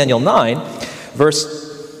come to Daniel 9, verse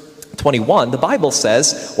 21, the Bible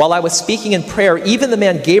says, while I was speaking in prayer, even the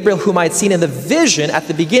man Gabriel whom I had seen in the vision at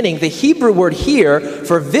the beginning, the Hebrew word here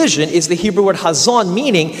for vision is the Hebrew word hazon,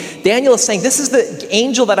 meaning Daniel is saying, this is the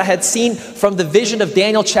angel that I had seen from the vision of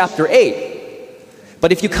Daniel chapter 8.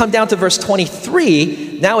 But if you come down to verse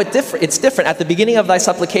 23, now it's different. At the beginning of thy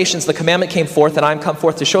supplications, the commandment came forth, and I am come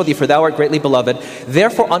forth to show thee, for thou art greatly beloved.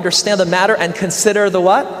 Therefore understand the matter and consider the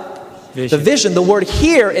what? Vision. The vision. The word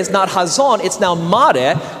here is not hazon, it's now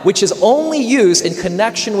madeh, which is only used in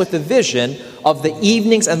connection with the vision of the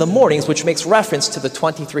evenings and the mornings, which makes reference to the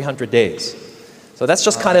 2300 days. So that's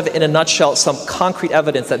just kind of, in a nutshell, some concrete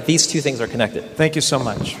evidence that these two things are connected. Thank you so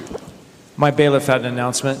much. My bailiff had an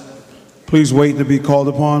announcement. Please wait to be called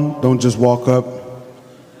upon. Don't just walk up.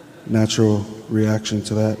 Natural reaction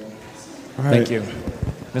to that. All right. Thank you.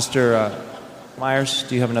 Mr. Myers,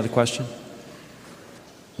 do you have another question?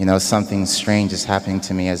 You know, something strange is happening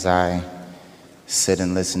to me as I sit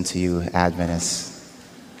and listen to you Adventists.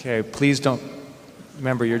 Okay, please don't.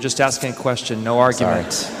 Remember, you're just asking a question, no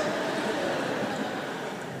argument. Sorry.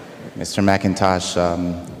 Mr. McIntosh,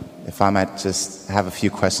 if I might just have a few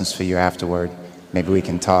questions for you afterward, maybe we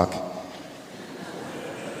can talk.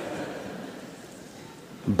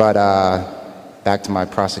 But back to my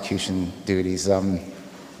prosecution duties.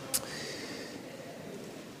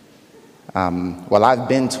 Well, I've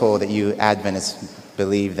been told that you Adventists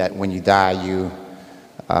believe that when you die,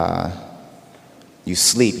 you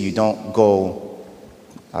sleep. You don't go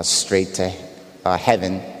straight to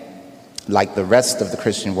heaven like the rest of the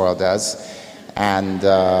Christian world does. And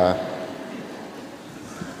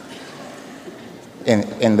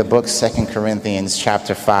in the book 2 Corinthians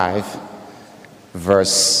chapter 5,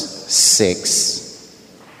 verse 6,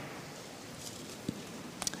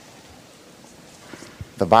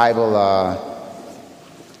 the Bible,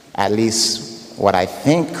 at least what I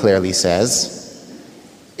think clearly says,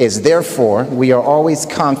 is therefore we are always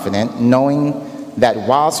confident, knowing that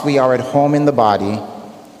whilst we are at home in the body,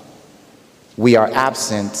 we are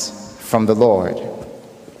absent from the Lord.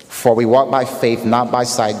 For we walk by faith, not by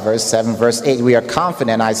sight. Verse 7, verse 8, we are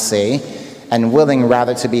confident, I say, and willing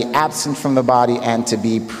rather to be absent from the body and to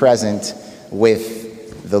be present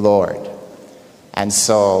with the Lord. And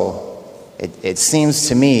so it seems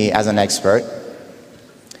to me, as an expert,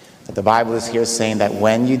 that the Bible is here saying that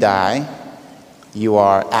when you die, you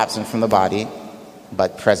are absent from the body,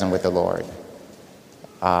 but present with the Lord.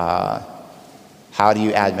 How do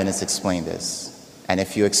you Adventists explain this? And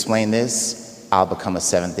if you explain this, I'll become a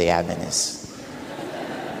Seventh-day Adventist.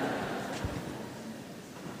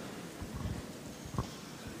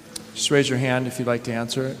 Just raise your hand if you'd like to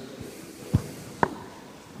answer it.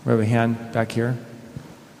 We have a hand back here.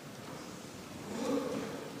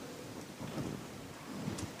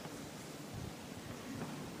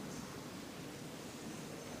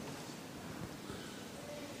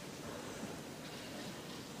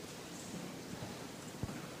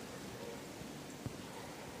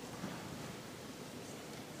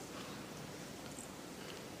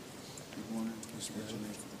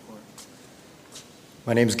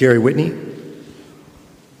 My name is Gary Whitney.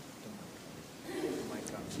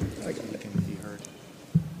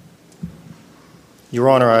 Your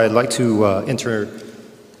Honor, I'd like to enter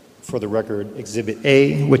for the record Exhibit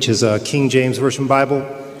A, which is a King James Version Bible,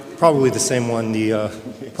 probably the same one the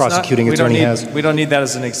prosecuting attorney has. We don't need that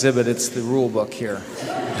as an exhibit, it's the rule book here.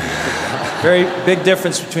 Very big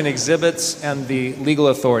difference between exhibits and the legal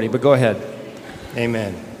authority, but go ahead.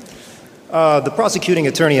 Amen. The prosecuting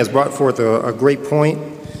attorney has brought forth a great point,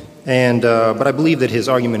 but I believe that his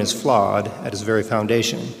argument is flawed at its very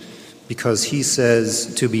foundation, because he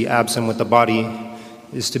says to be absent with the body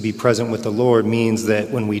is to be present with the Lord, means that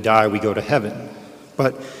when we die, we go to heaven.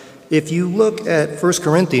 But if you look at 1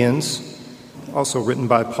 Corinthians, also written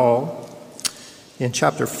by Paul, in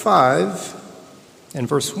chapter 5 and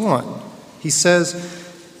verse 1, he says,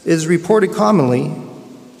 "It is reported commonly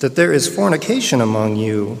that there is fornication among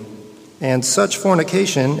you, and such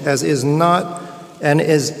fornication as is not and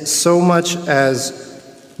is so much as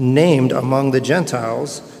named among the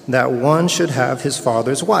Gentiles, that one should have his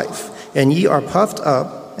father's wife. And ye are puffed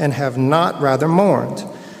up, and have not rather mourned,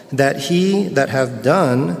 that he that hath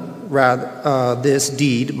done this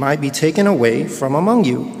deed might be taken away from among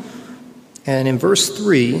you." And in verse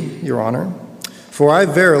 3, Your Honor, "For I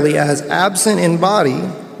verily, as absent in body,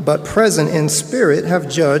 but present in spirit, have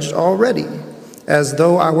judged already, as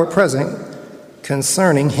though I were present,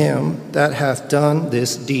 concerning him that hath done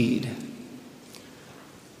this deed.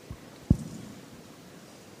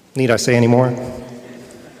 Need I say any more?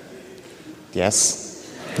 Yes.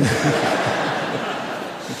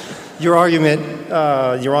 Your argument,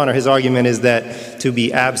 Your Honor, his argument is that to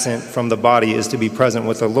be absent from the body is to be present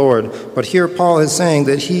with the Lord. But here Paul is saying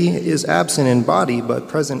that he is absent in body but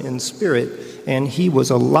present in spirit, and he was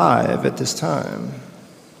alive at this time.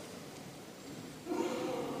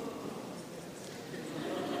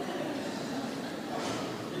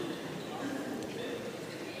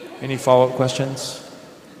 Any follow-up questions?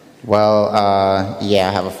 Well, yeah,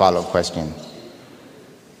 I have a follow-up question.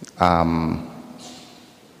 I've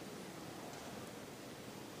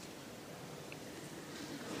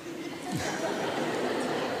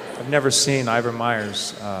never seen Ivor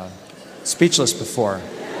Myers speechless before.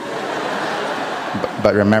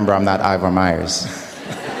 But remember, I'm not Ivor Myers.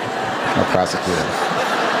 No prosecutor.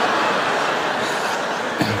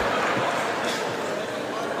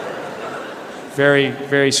 Very,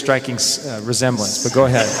 very striking resemblance, but go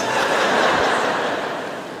ahead.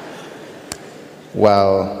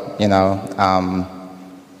 Well,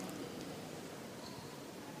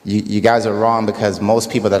 you guys are wrong, because most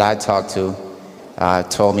people that I talk to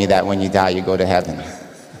told me that when you die, you go to heaven.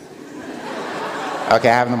 Okay,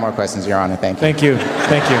 I have no more questions, Your Honor. Thank you. Thank you.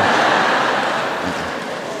 Thank you.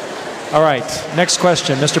 All right, next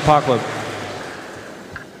question, Mr. Pacleb.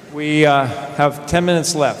 We have 10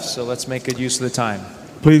 minutes left, so let's make good use of the time.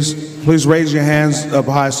 Please raise your hands up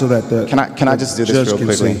high so that the Can I just do this real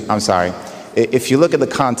quickly? see. I'm sorry. If you look at the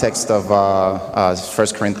context of 1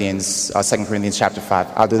 Corinthians, 2 Corinthians chapter 5,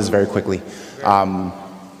 I'll do this very quickly.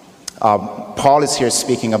 Paul is here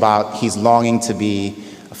speaking about he's longing to be,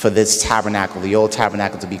 for this tabernacle, the old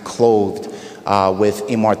tabernacle, to be clothed with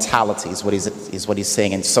immortality is what he's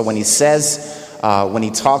saying. And so when he says, when he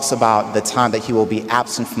talks about the time that he will be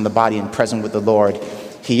absent from the body and present with the Lord,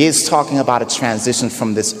 he is talking about a transition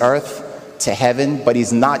from this earth to heaven, but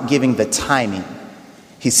he's not giving the timing.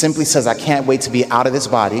 He simply says, I can't wait to be out of this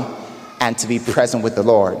body and to be present with the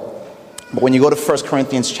Lord. But when you go to 1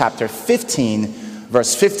 Corinthians chapter 15,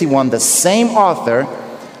 verse 51, the same author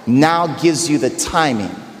now gives you the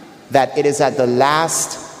timing, that it is at the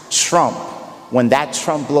last trump, when that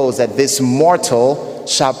trump blows, that this mortal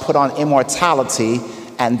shall put on immortality,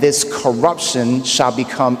 and this corruption shall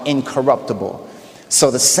become incorruptible.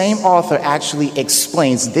 So the same author actually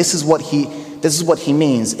explains this is what he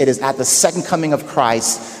means. It is at the second coming of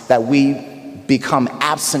Christ that we become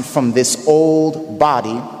absent from this old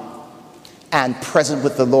body and present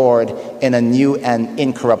with the Lord in a new and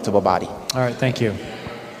incorruptible body. All right, thank you.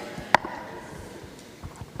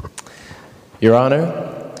 Your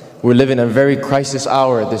Honor, we're living a very crisis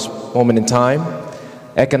hour at this moment in time.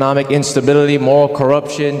 Economic instability, moral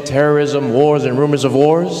corruption, terrorism, wars, and rumors of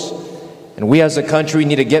wars. And we as a country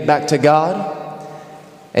need to get back to God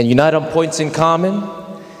and unite on points in common.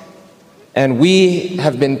 And we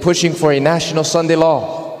have been pushing for a national Sunday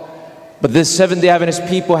law. But this Seventh-day Adventist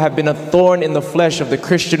people have been a thorn in the flesh of the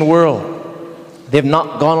Christian world. They have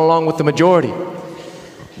not gone along with the majority.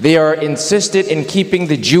 They are insistent in keeping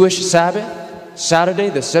the Jewish Sabbath, Saturday,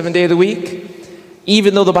 the seventh day of the week,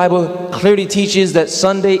 even though the Bible clearly teaches that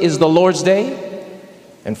Sunday is the Lord's day.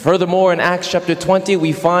 And furthermore, in Acts chapter 20,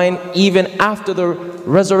 we find even after the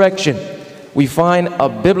resurrection, we find a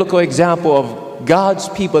biblical example of God's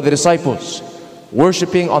people, the disciples,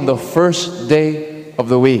 worshiping on the first day of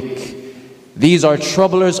the week. These are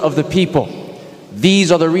troublers of the people.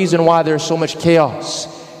 These are the reason why there's so much chaos.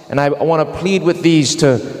 And I want to plead with these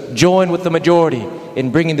to join with the majority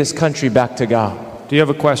in bringing this country back to God. Do you have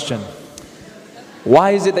a question?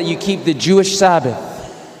 Why is it that you keep the Jewish Sabbath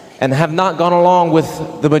and have not gone along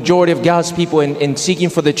with the majority of God's people in seeking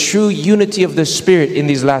for the true unity of the Spirit in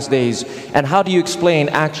these last days? And how do you explain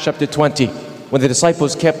Acts chapter 20 when the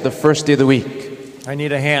disciples kept the first day of the week? I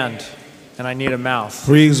need a hand and I need a mouth.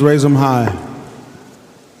 Please raise them high.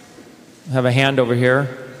 I have a hand over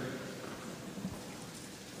here.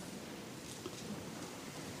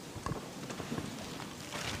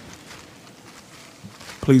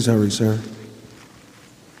 Please hurry, sir.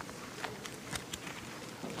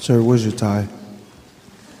 Sir, where's your tie?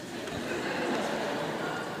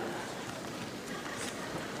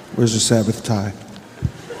 Where's your Sabbath tie?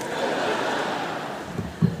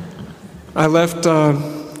 I left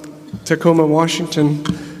Tacoma, Washington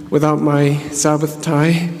without my Sabbath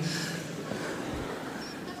tie.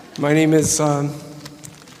 My name is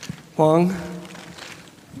Huang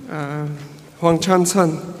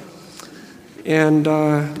Chan-sun, and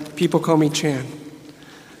people call me Chan.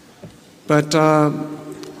 But,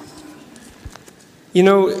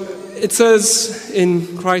 it says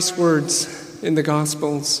in Christ's words in the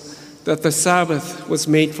Gospels that the Sabbath was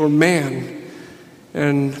made for man.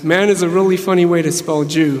 And man is a really funny way to spell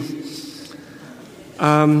Jew.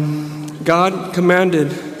 God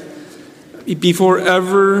commanded before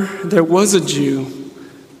ever there was a Jew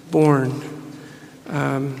born.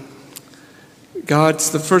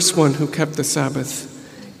 God's the first one who kept the Sabbath.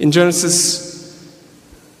 In Genesis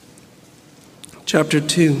chapter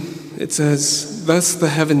 2, it says, "Thus the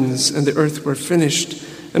heavens and the earth were finished,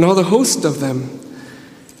 and all the host of them.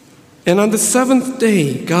 And on the seventh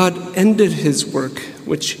day, God ended his work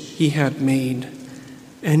which he had made,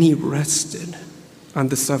 and he rested on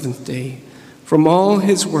the seventh day from all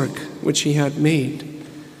his work which he had made.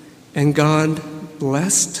 And God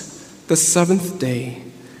blessed the seventh day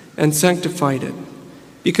and sanctified it,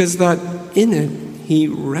 because that in it he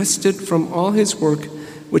rested from all his work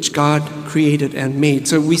which God created and made."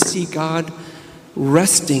 So we see God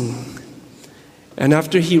resting. And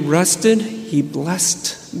after he rested, he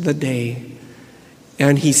blessed the day.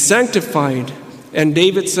 And he sanctified. And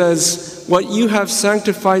David says, "What you have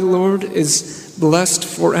sanctified, Lord, is blessed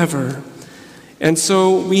forever." And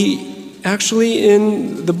so we actually,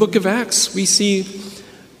 in the book of Acts, we see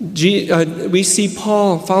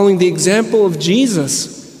Paul following the example of Jesus,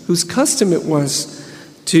 whose custom it was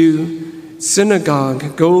to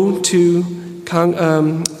synagogue, go to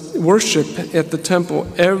worship at the temple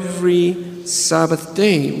every Sabbath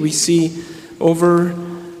day. We see over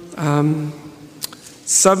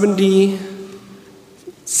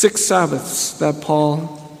 76 Sabbaths that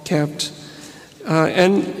Paul kept.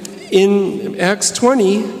 And in Acts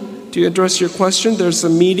 20, to address your question, there's a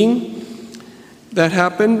meeting that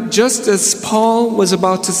happened just as Paul was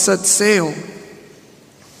about to set sail.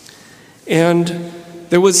 And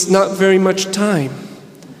there was not very much time.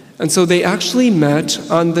 And so they actually met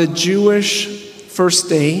on the Jewish first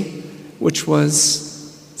day, which was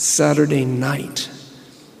Saturday night.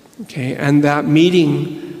 Okay, and that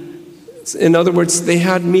meeting, in other words, they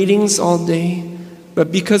had meetings all day,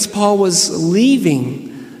 but because Paul was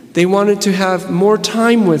leaving, they wanted to have more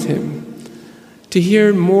time with him, to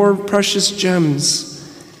hear more precious gems.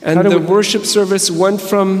 And the worship service went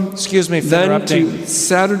from then to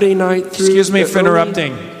Saturday night through. Excuse me for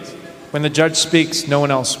interrupting. When the judge speaks, no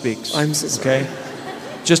one else speaks. I'm so sorry. Okay?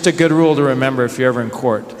 Just a good rule to remember if you're ever in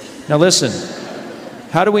court. Now listen,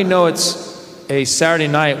 how do we know it's a Saturday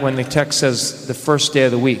night when the text says the first day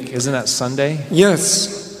of the week? Isn't that Sunday?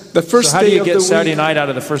 Yes. The first so how day do you of get the Saturday week. night out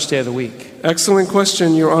of the first day of the week? Excellent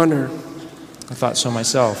question, Your Honor. I thought so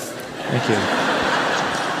myself. Thank you.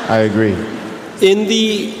 I agree. In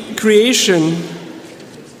the creation,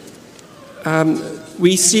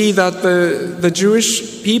 we see that the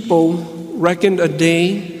Jewish people reckoned a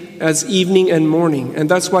day as evening and morning. And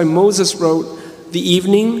that's why Moses wrote the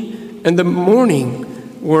evening and the morning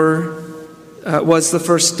was the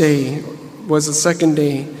first day, was the second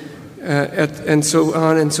day, and so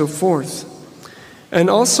on and so forth. And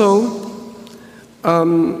also,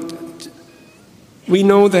 we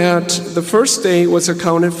know that the first day was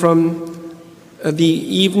accounted from the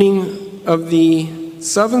evening of the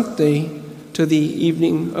seventh day to the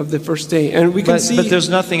evening of the first day. And we can see... But there's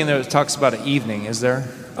nothing in there that talks about an evening, is there?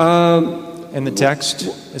 In the text,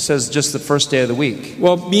 it says just the first day of the week.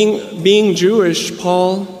 Well, being Jewish,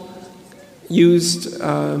 Paul used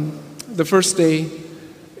the first day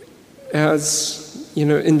as,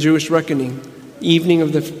 in Jewish reckoning, evening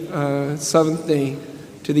of the seventh day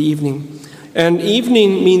to the evening. And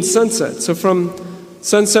evening means sunset. So from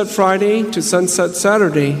sunset Friday to sunset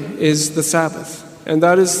Saturday is the Sabbath. And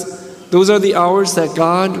those are the hours that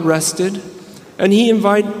God rested. And he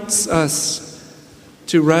invites us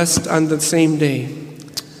to rest on the same day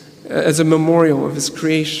as a memorial of his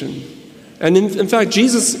creation. And in fact,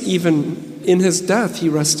 Jesus, even in his death, he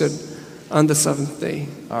rested on the seventh day.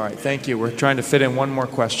 All right, thank you. We're trying to fit in one more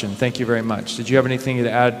question. Thank you very much. Did you have anything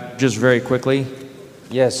to add just very quickly?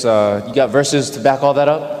 Yes, you got verses to back all that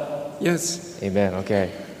up? Yes. Amen,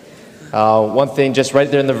 okay. One thing, just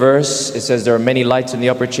right there in the verse, it says there are many lights in the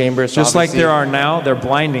upper chamber. So just like there are now, they're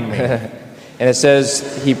blinding me. And it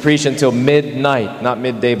says he preached until midnight, not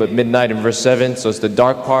midday, but midnight in verse 7. So it's the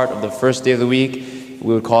dark part of the first day of the week.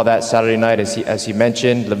 We would call that Saturday night, as he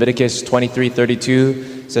mentioned. Leviticus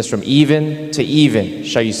 23:32 says, from even to even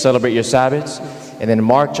shall you celebrate your Sabbaths. And then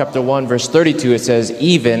Mark chapter 1, verse 32, it says,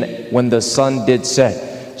 even when the sun did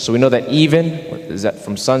set. So we know that even is that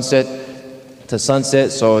from sunset to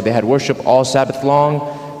sunset. So they had worship all Sabbath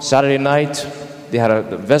long. Saturday night, they had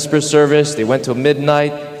a vesper service. They went till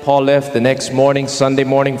midnight. Paul left the next morning, Sunday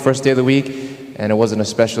morning, first day of the week, and it wasn't a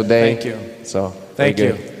special day. Thank you. So thank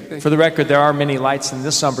you. For the record, there are many lights in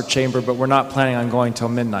this somber chamber, but we're not planning on going till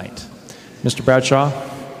midnight. Mr. Bradshaw?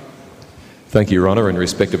 Thank you, Your Honor. In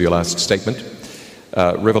respect of your last statement,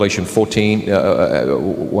 Revelation 14,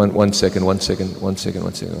 one second.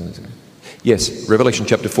 Yes, Revelation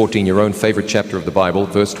chapter 14, your own favorite chapter of the Bible,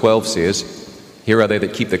 verse 12 says, "Here are they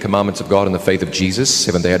that keep the commandments of God in the faith of Jesus."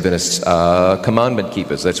 Seventh-day Adventists, commandment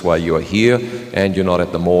keepers. That's why you are here and you're not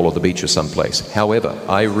at the mall or the beach or someplace. However,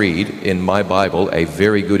 I read in my Bible a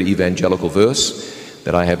very good evangelical verse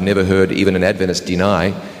that I have never heard even an Adventist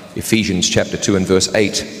deny, Ephesians chapter 2 and verse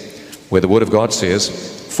 8, where the Word of God says,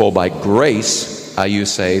 "For by grace are you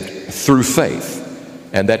saved through faith,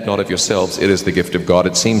 and that not of yourselves, it is the gift of God."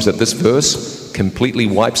 It seems that this verse completely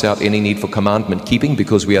wipes out any need for commandment keeping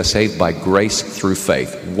because we are saved by grace through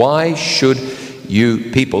faith. Why should you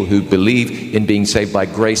people who believe in being saved by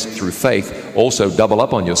grace through faith also double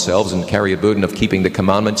up on yourselves and carry a burden of keeping the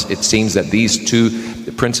commandments? It seems that these two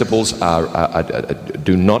principles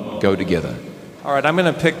do not go together. All right, I'm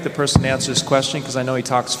going to pick the person to answer this question because I know he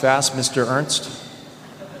talks fast. Mr. Ernst?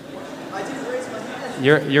 I didn't raise my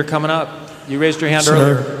hand. You're coming up. You raised your hand Sir,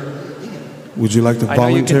 earlier. would you like to I know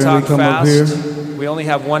you can voluntarily talk come fast. up here? We only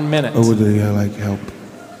have 1 minute. Or would they like help?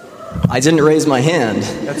 I didn't raise my hand.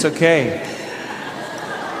 That's okay.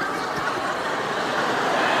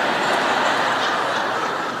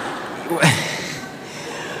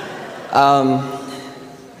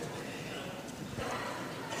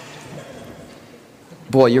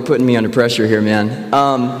 Boy, you're putting me under pressure here, man.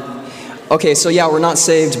 Okay, so yeah, we're not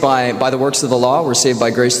saved by the works of the law. We're saved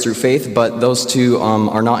by grace through faith, but those two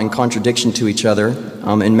are not in contradiction to each other.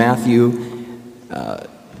 In Matthew,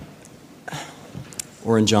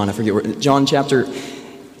 or in John, I forget where, John chapter,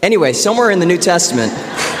 anyway, somewhere in the New Testament,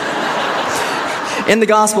 in the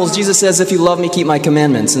Gospels, Jesus says, "If you love me, keep my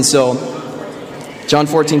commandments." And so, John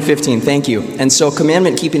 14:15, thank you. And so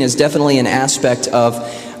commandment keeping is definitely an aspect of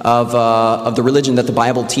the religion that the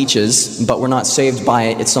Bible teaches, but we're not saved by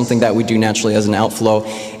it. It's something that we do naturally as an outflow.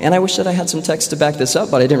 And I wish that I had some text to back this up,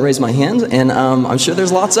 but I didn't raise my hand, and I'm sure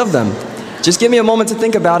there's lots of them. Just give me a moment to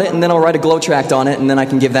think about it, and then I'll write a glow tract on it, and then I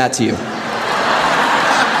can give that to you.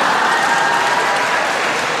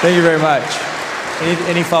 Thank you very much.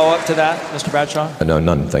 Any follow-up to that, Mr. Bradshaw? No,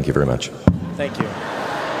 none. Thank you very much. Thank you.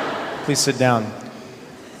 Please sit down.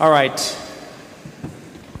 All right.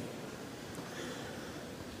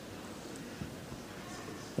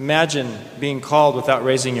 Imagine being called without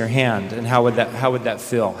raising your hand, and how would that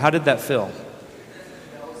feel? How did that feel?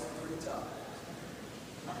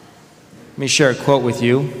 Let me share a quote with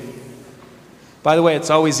you. By the way, it's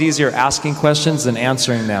always easier asking questions than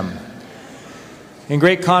answering them. In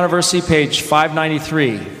Great Controversy, page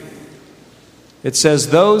 593, it says,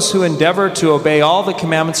 "Those who endeavor to obey all the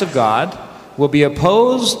commandments of God will be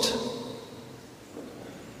opposed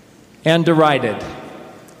and derided.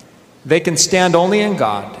 They can stand only in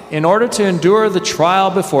God. In order to endure the trial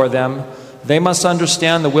before them, they must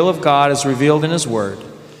understand the will of God as revealed in His Word.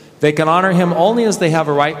 They can honor Him only as they have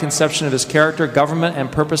a right conception of His character, government, and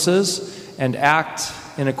purposes, and act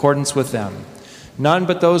in accordance with them. None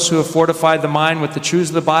but those who have fortified the mind with the truths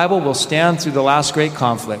of the Bible will stand through the last great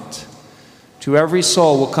conflict. To every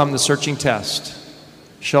soul will come the searching test.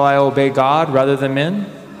 Shall I obey God rather than men?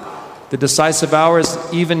 The decisive hour is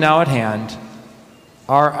even now at hand.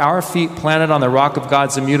 Are our feet planted on the rock of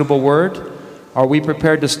God's immutable word? Are we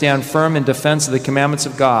prepared to stand firm in defense of the commandments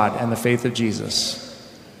of God and the faith of Jesus?"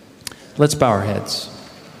 Let's bow our heads.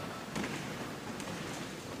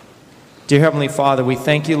 Dear Heavenly Father, we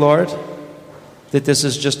thank you, Lord, that this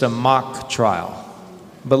is just a mock trial.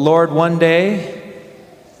 But Lord, one day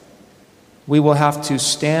we will have to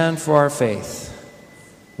stand for our faith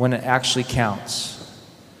when it actually counts.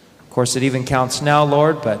 Of course, it even counts now,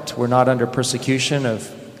 Lord, but we're not under persecution of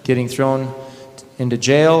getting thrown into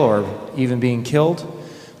jail or even being killed.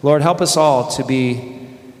 Lord, help us all to be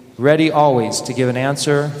ready always to give an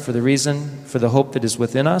answer for the reason, for the hope that is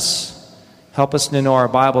within us. Help us to know our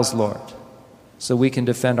Bibles, Lord, so we can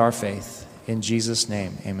defend our faith. In Jesus'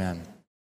 name, amen.